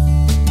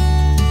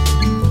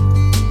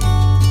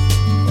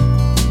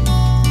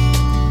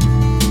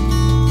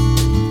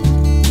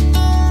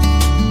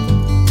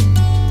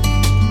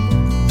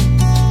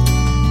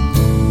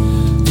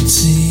 It's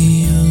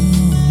the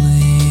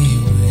only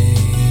way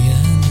I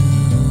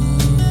know.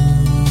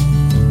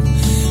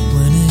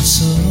 When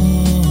it's all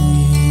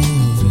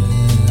you've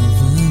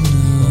ever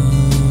known,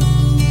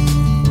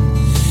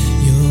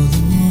 you're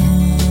the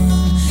one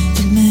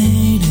that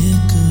made it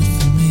good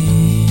for me.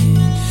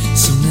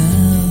 So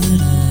now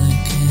that I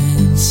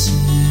can see,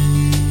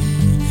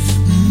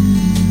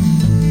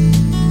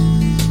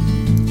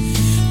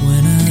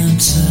 when I'm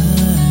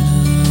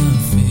tired of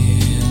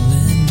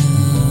feeling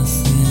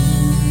nothing,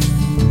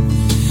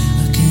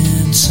 I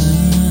can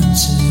turn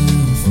to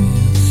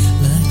feel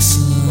like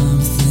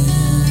something.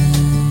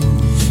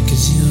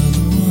 'Cause you're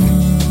the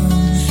one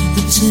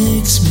that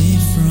takes me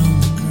from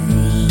the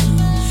ground.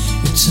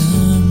 You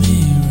turn me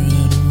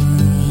right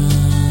around.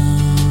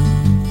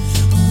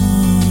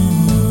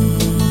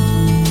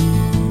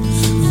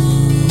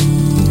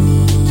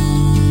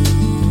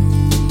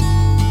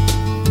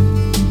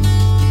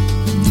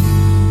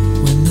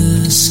 When the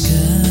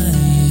sky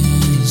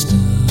is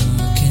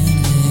dark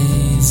and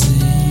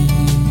hazy,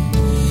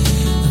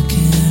 I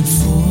can't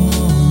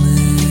fall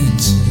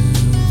into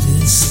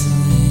this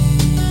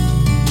thing.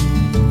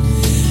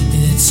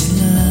 It's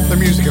The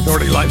Music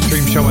Authority live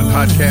stream show and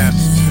podcast.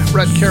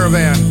 Red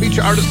Caravan,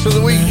 feature artist of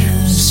the week.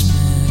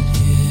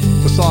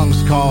 The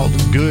song's called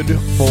Good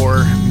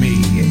For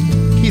Me.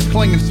 Keith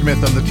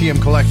Klingensmith on the TM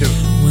Collective.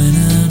 when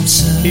I'm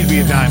tired. He'd be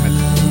a diamond.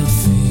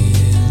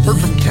 Heard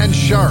from Ken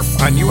Sharp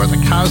on You Are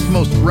the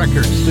Cosmos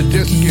Records. The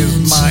disc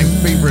is my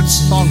favorite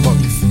songbook.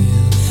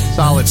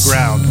 Solid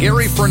Ground.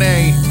 Gary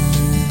Frenay,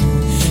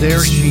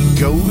 There She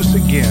Goes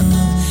Again.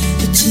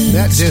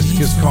 That disc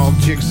is called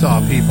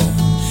Jigsaw People.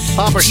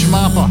 Papa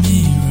Schmappa,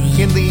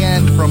 In the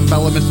End from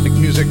Bella Mystic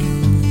Music.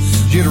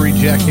 Jittery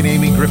Jack and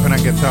Amy Griffin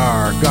on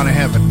guitar. Gonna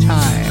Have a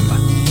Time.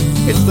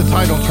 It's the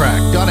title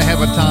track, Gonna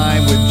Have a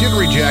Time, with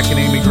Jittery Jack and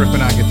Amy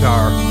Griffin on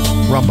guitar.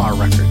 Rumbar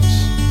Records.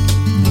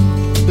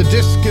 The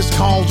disc is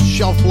called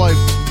Shelf Life.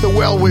 The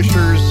Well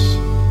Wishers,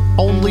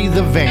 Only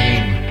the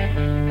Vain.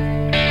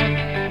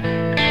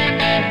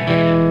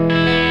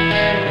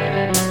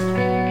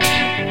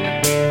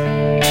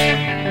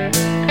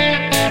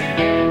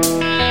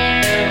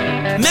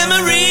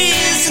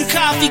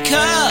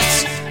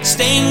 cups,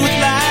 stained with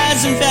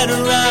lies and better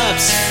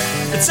ups.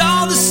 It's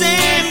all the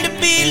same to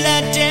be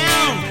let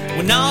down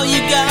when all you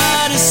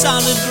got is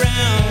solid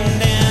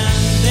ground.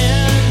 And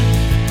then,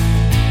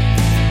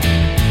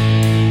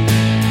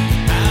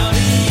 how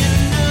do you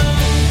know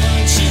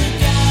what you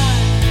got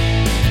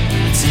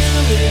until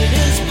it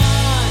is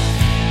bought?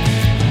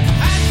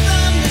 Hide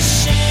from the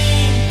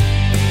shame,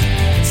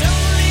 it's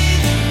only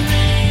the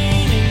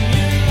rain in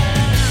your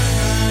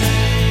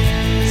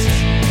eyes.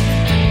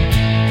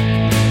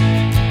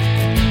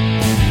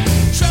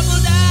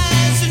 Troubled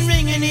eyes and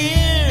ringing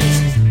ears,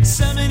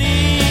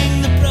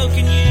 summoning the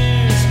broken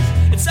years.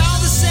 It's all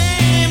the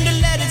same to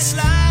let it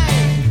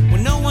slide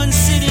when no one's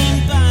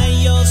sitting by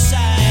your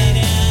side.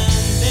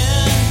 And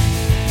then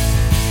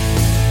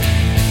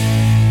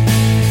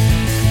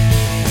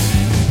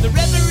the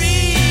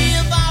reverie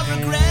of our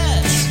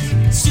regrets,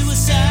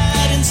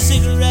 suicide and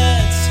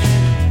cigarettes.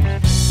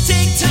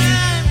 Take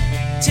time,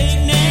 take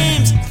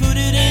names, put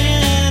it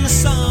in a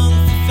song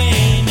for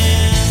fame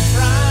and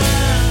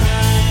prize.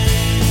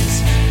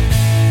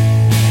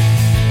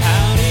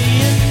 How do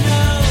you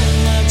know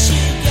what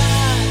you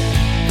got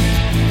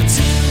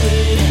until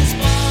it is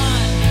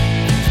bought?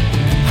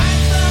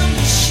 Hide from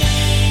the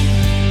shame,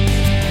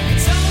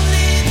 it's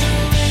only the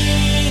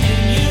rain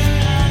in your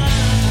eyes.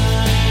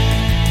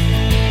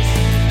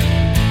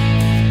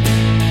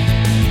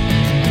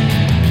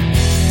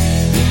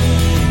 Who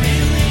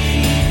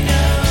really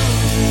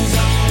knows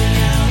all the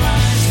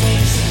lies we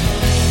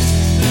suppose?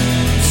 Who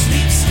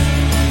sleeps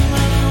alone,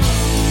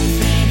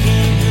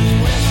 thinking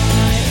who am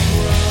I to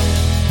grow?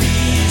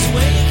 These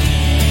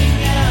waking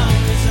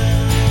hours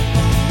of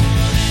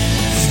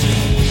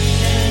honesty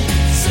and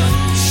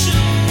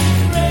social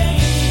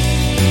grace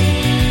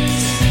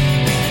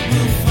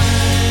will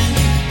find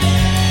a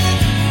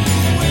better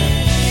way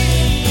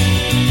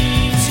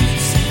to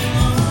sail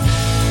on.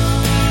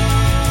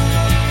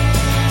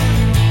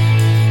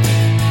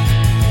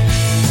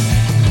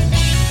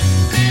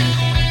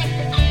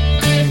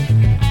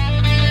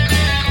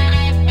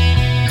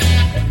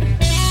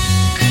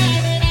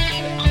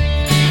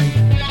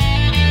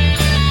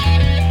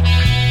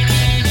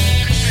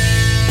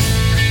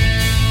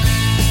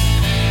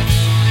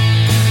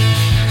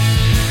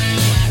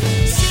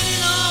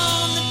 Sitting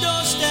on the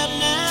doorstep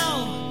now,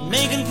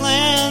 making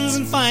plans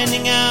and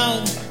finding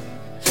out.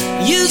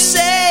 You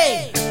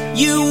say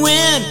you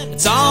win,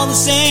 it's all the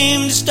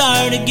same to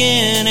start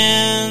again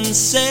and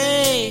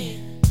say,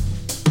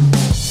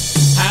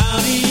 how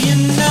do you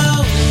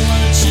know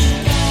what you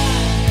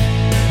got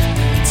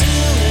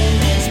till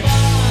it is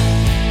bought?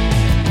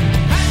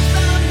 Hide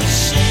from the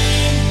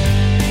shame,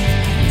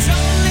 it's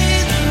only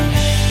the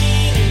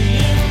rain in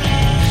your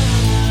eyes.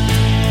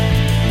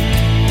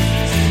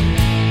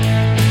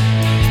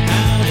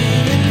 How do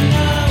you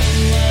know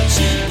what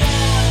you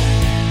got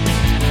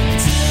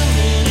till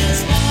it is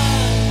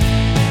bought?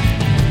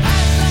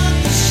 Hide from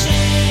the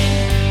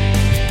shame,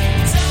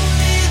 it's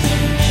only the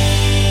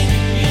rain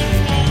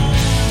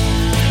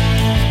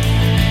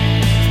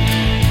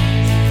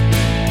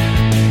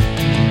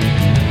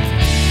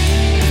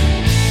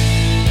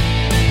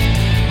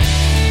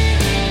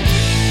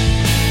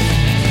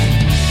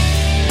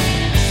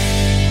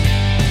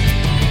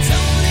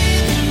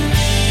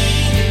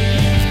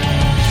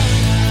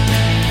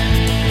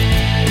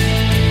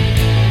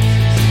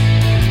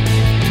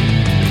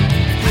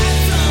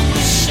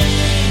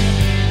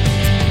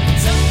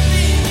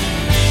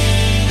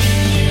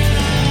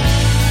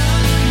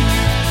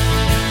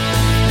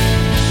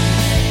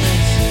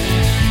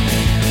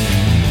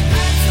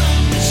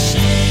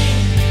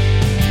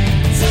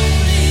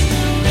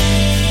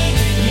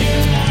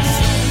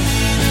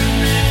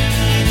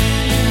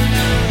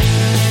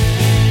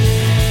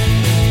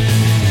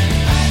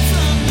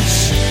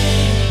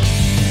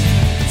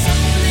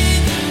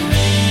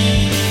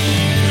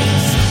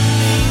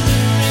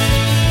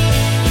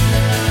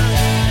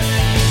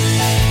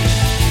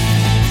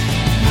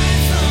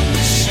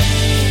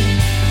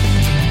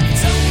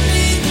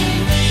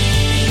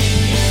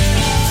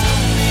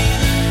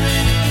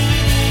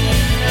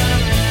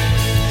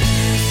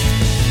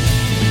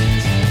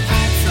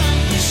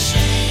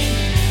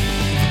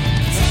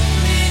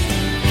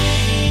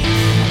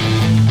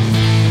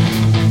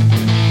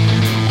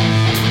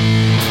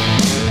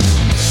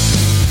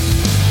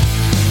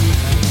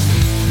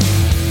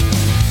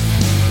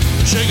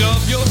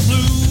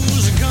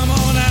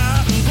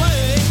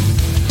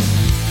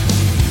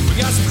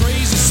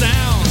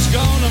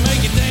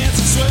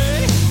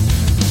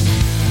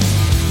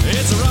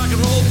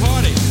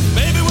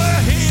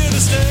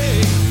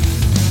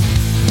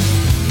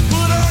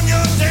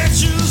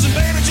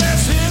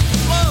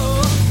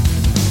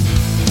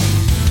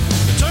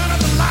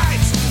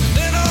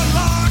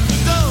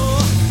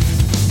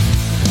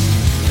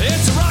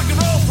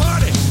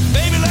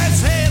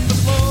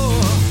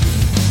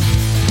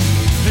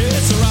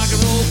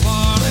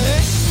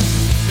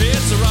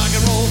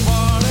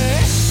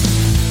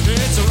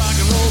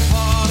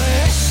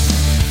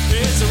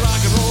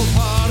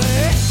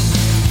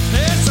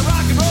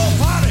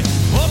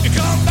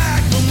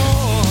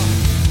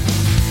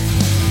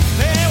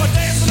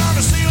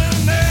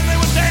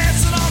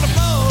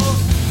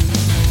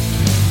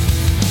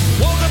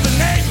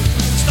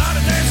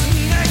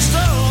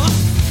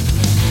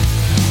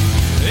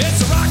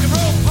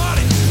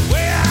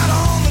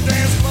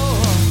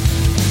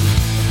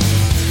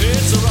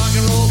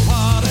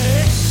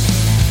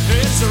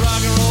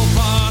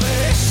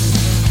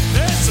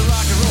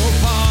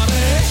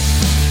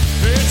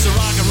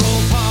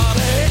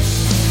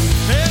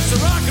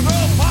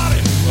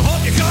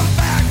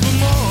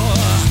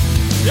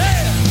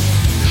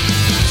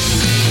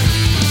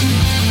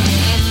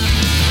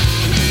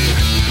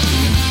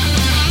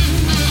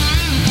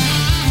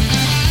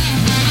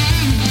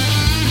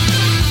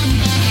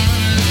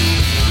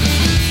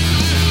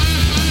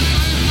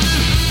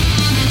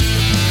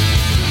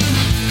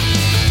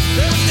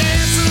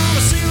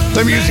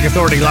The Music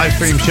Authority live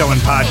stream show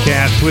and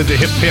podcast with the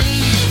Hip Hips.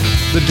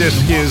 The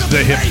disc is the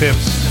Hip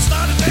Hips.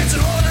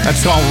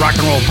 That's called Rock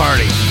and Roll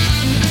Party.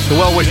 The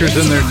Well Wishers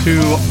in there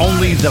too.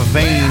 Only the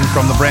Vein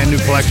from the brand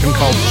new collection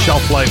called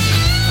Shelf Life.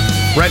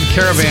 Red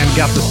Caravan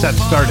got the set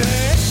started.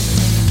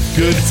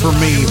 Good for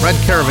me. Red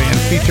Caravan,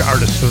 feature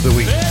artist of the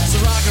week.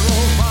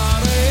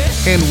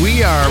 And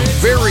we are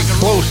very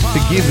close to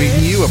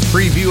giving you a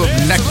preview of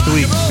next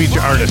week's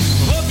feature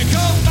artists.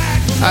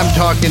 I'm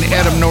talking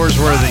Adam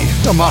Norsworthy,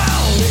 The Muff,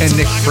 and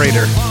Nick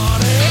Frater.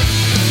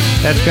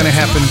 That's going to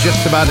happen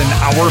just about an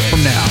hour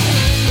from now.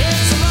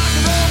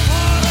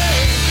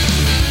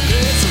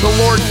 The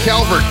Lord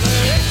Calvert.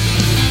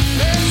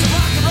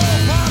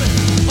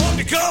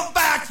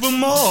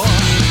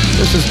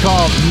 This is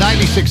called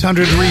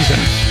 9600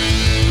 Reasons.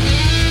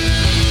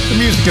 The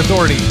Music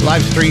Authority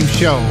live stream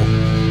show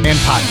and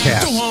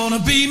podcast. Don't wanna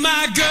be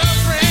my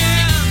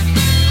girlfriend.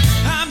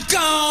 I'm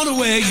gonna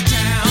wear you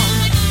down.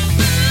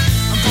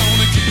 I'm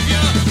gonna give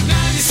you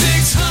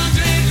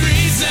 9600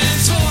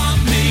 reasons to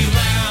want me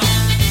around.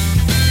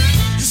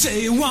 You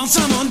say you want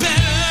someone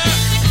better,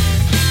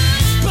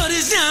 but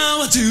it's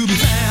nowhere to be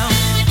found.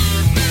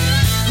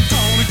 I'm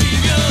gonna give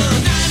you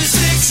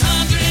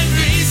 9600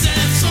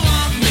 reasons to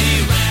want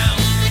me around.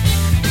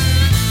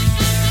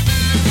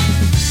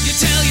 You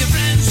tell your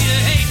friends you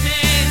hate me,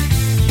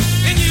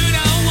 and you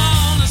don't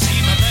wanna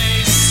see my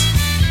face,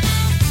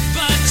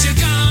 but you're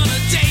gonna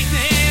date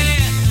me.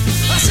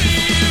 I see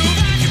you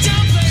back at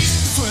your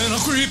place. When I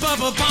creep up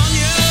upon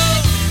you,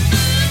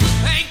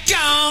 ain't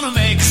gonna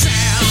make a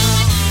sound.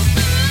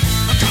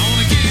 I'm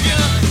gonna give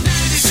you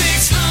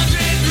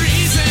 9600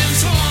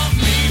 reasons to want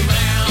me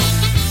around.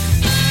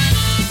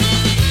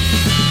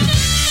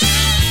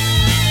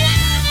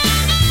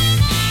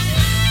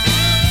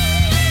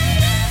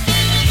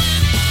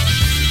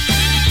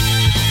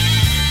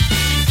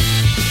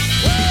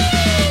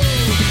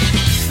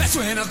 That's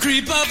when I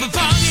creep up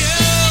upon you,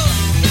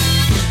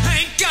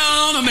 ain't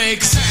gonna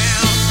make a sound.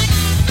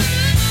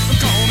 I'm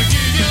gonna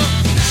give you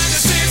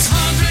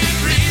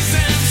 9600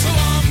 reasons to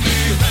want me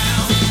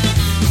around.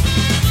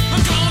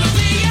 I'm gonna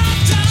be your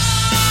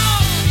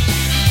dog,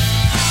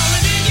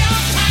 howling in your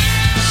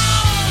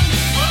pound.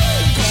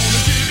 Oh, I'm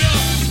gonna give you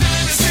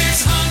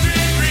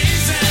 9600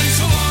 reasons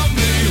to want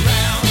me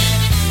around.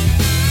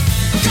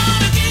 I'm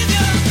gonna give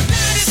you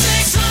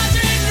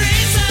 9600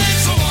 reasons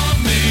to want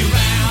me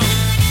around.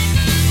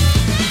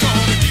 I'm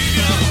gonna give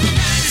you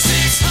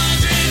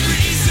 9600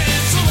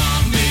 reasons to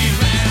want me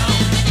around.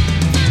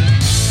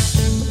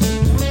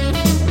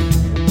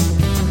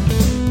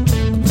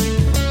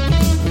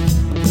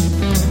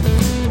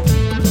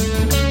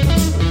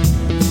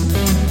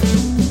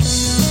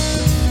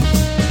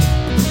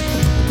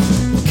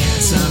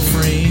 Cat's eye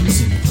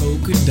frames and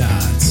polka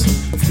dots,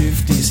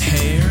 50s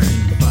hair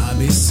and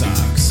bobby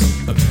socks,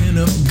 a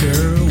pin-up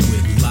girl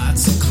with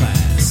lots of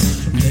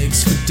class,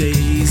 legs for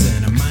days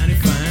and a mighty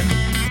fine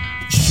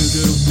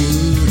sugar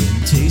wood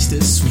and taste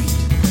as sweet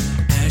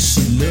as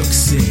she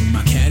looks in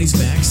my caddy's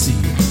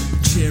backseat.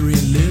 Cherry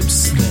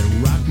lips that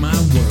rock my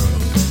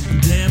world.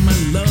 Damn, I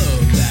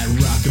love that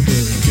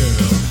rockabilly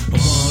girl. I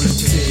wanna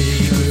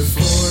take her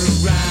for a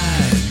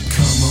ride.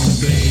 Come on,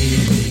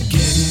 baby,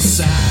 get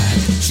inside.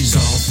 She's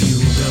all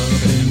fueled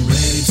up and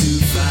ready to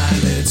fly.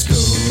 Let's go.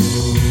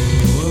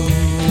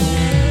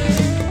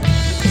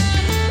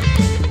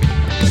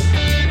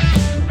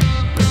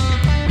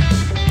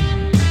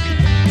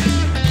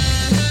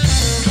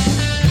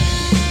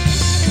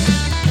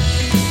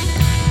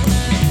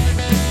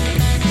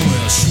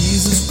 Well,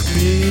 she's as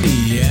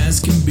pretty as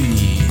can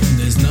be.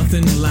 There's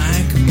nothing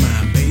like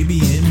my baby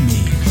and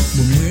me.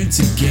 When we're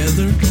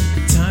together,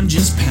 time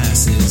just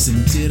passes.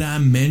 And did I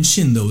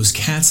mention those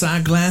cat's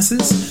eye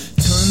glasses?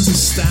 Tons of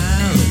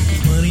style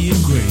and plenty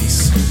of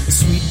grace, a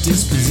sweet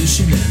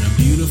disposition and a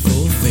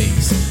beautiful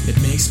face. It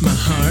makes my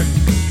heart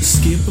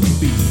skip a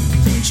beat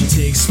when she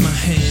takes my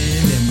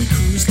hand and we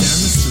cruise down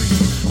the street.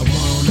 I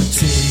wanna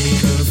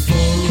take her for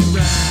a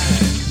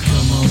ride.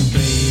 Come on,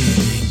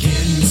 baby,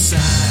 get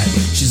inside.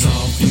 She's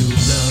all fueled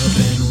up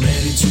and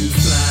ready to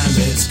fly.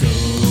 Let's go.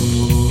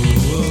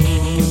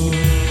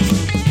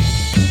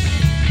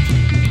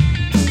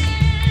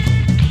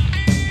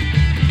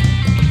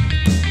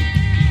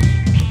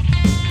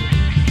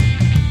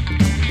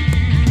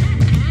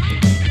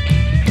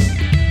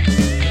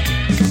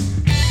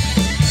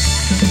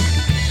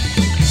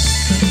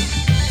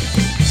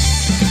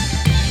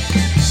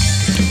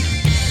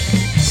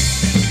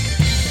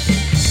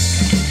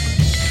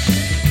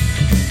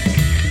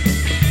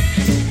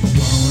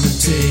 Wanna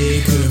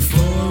take her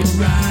for a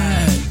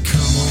ride.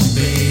 Come on,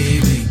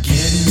 baby,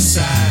 get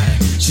inside.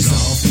 She's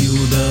all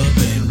fueled up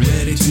and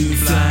ready to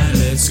fly.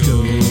 Let's go.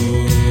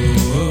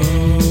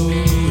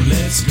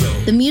 Let's go.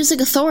 The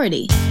Music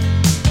Authority.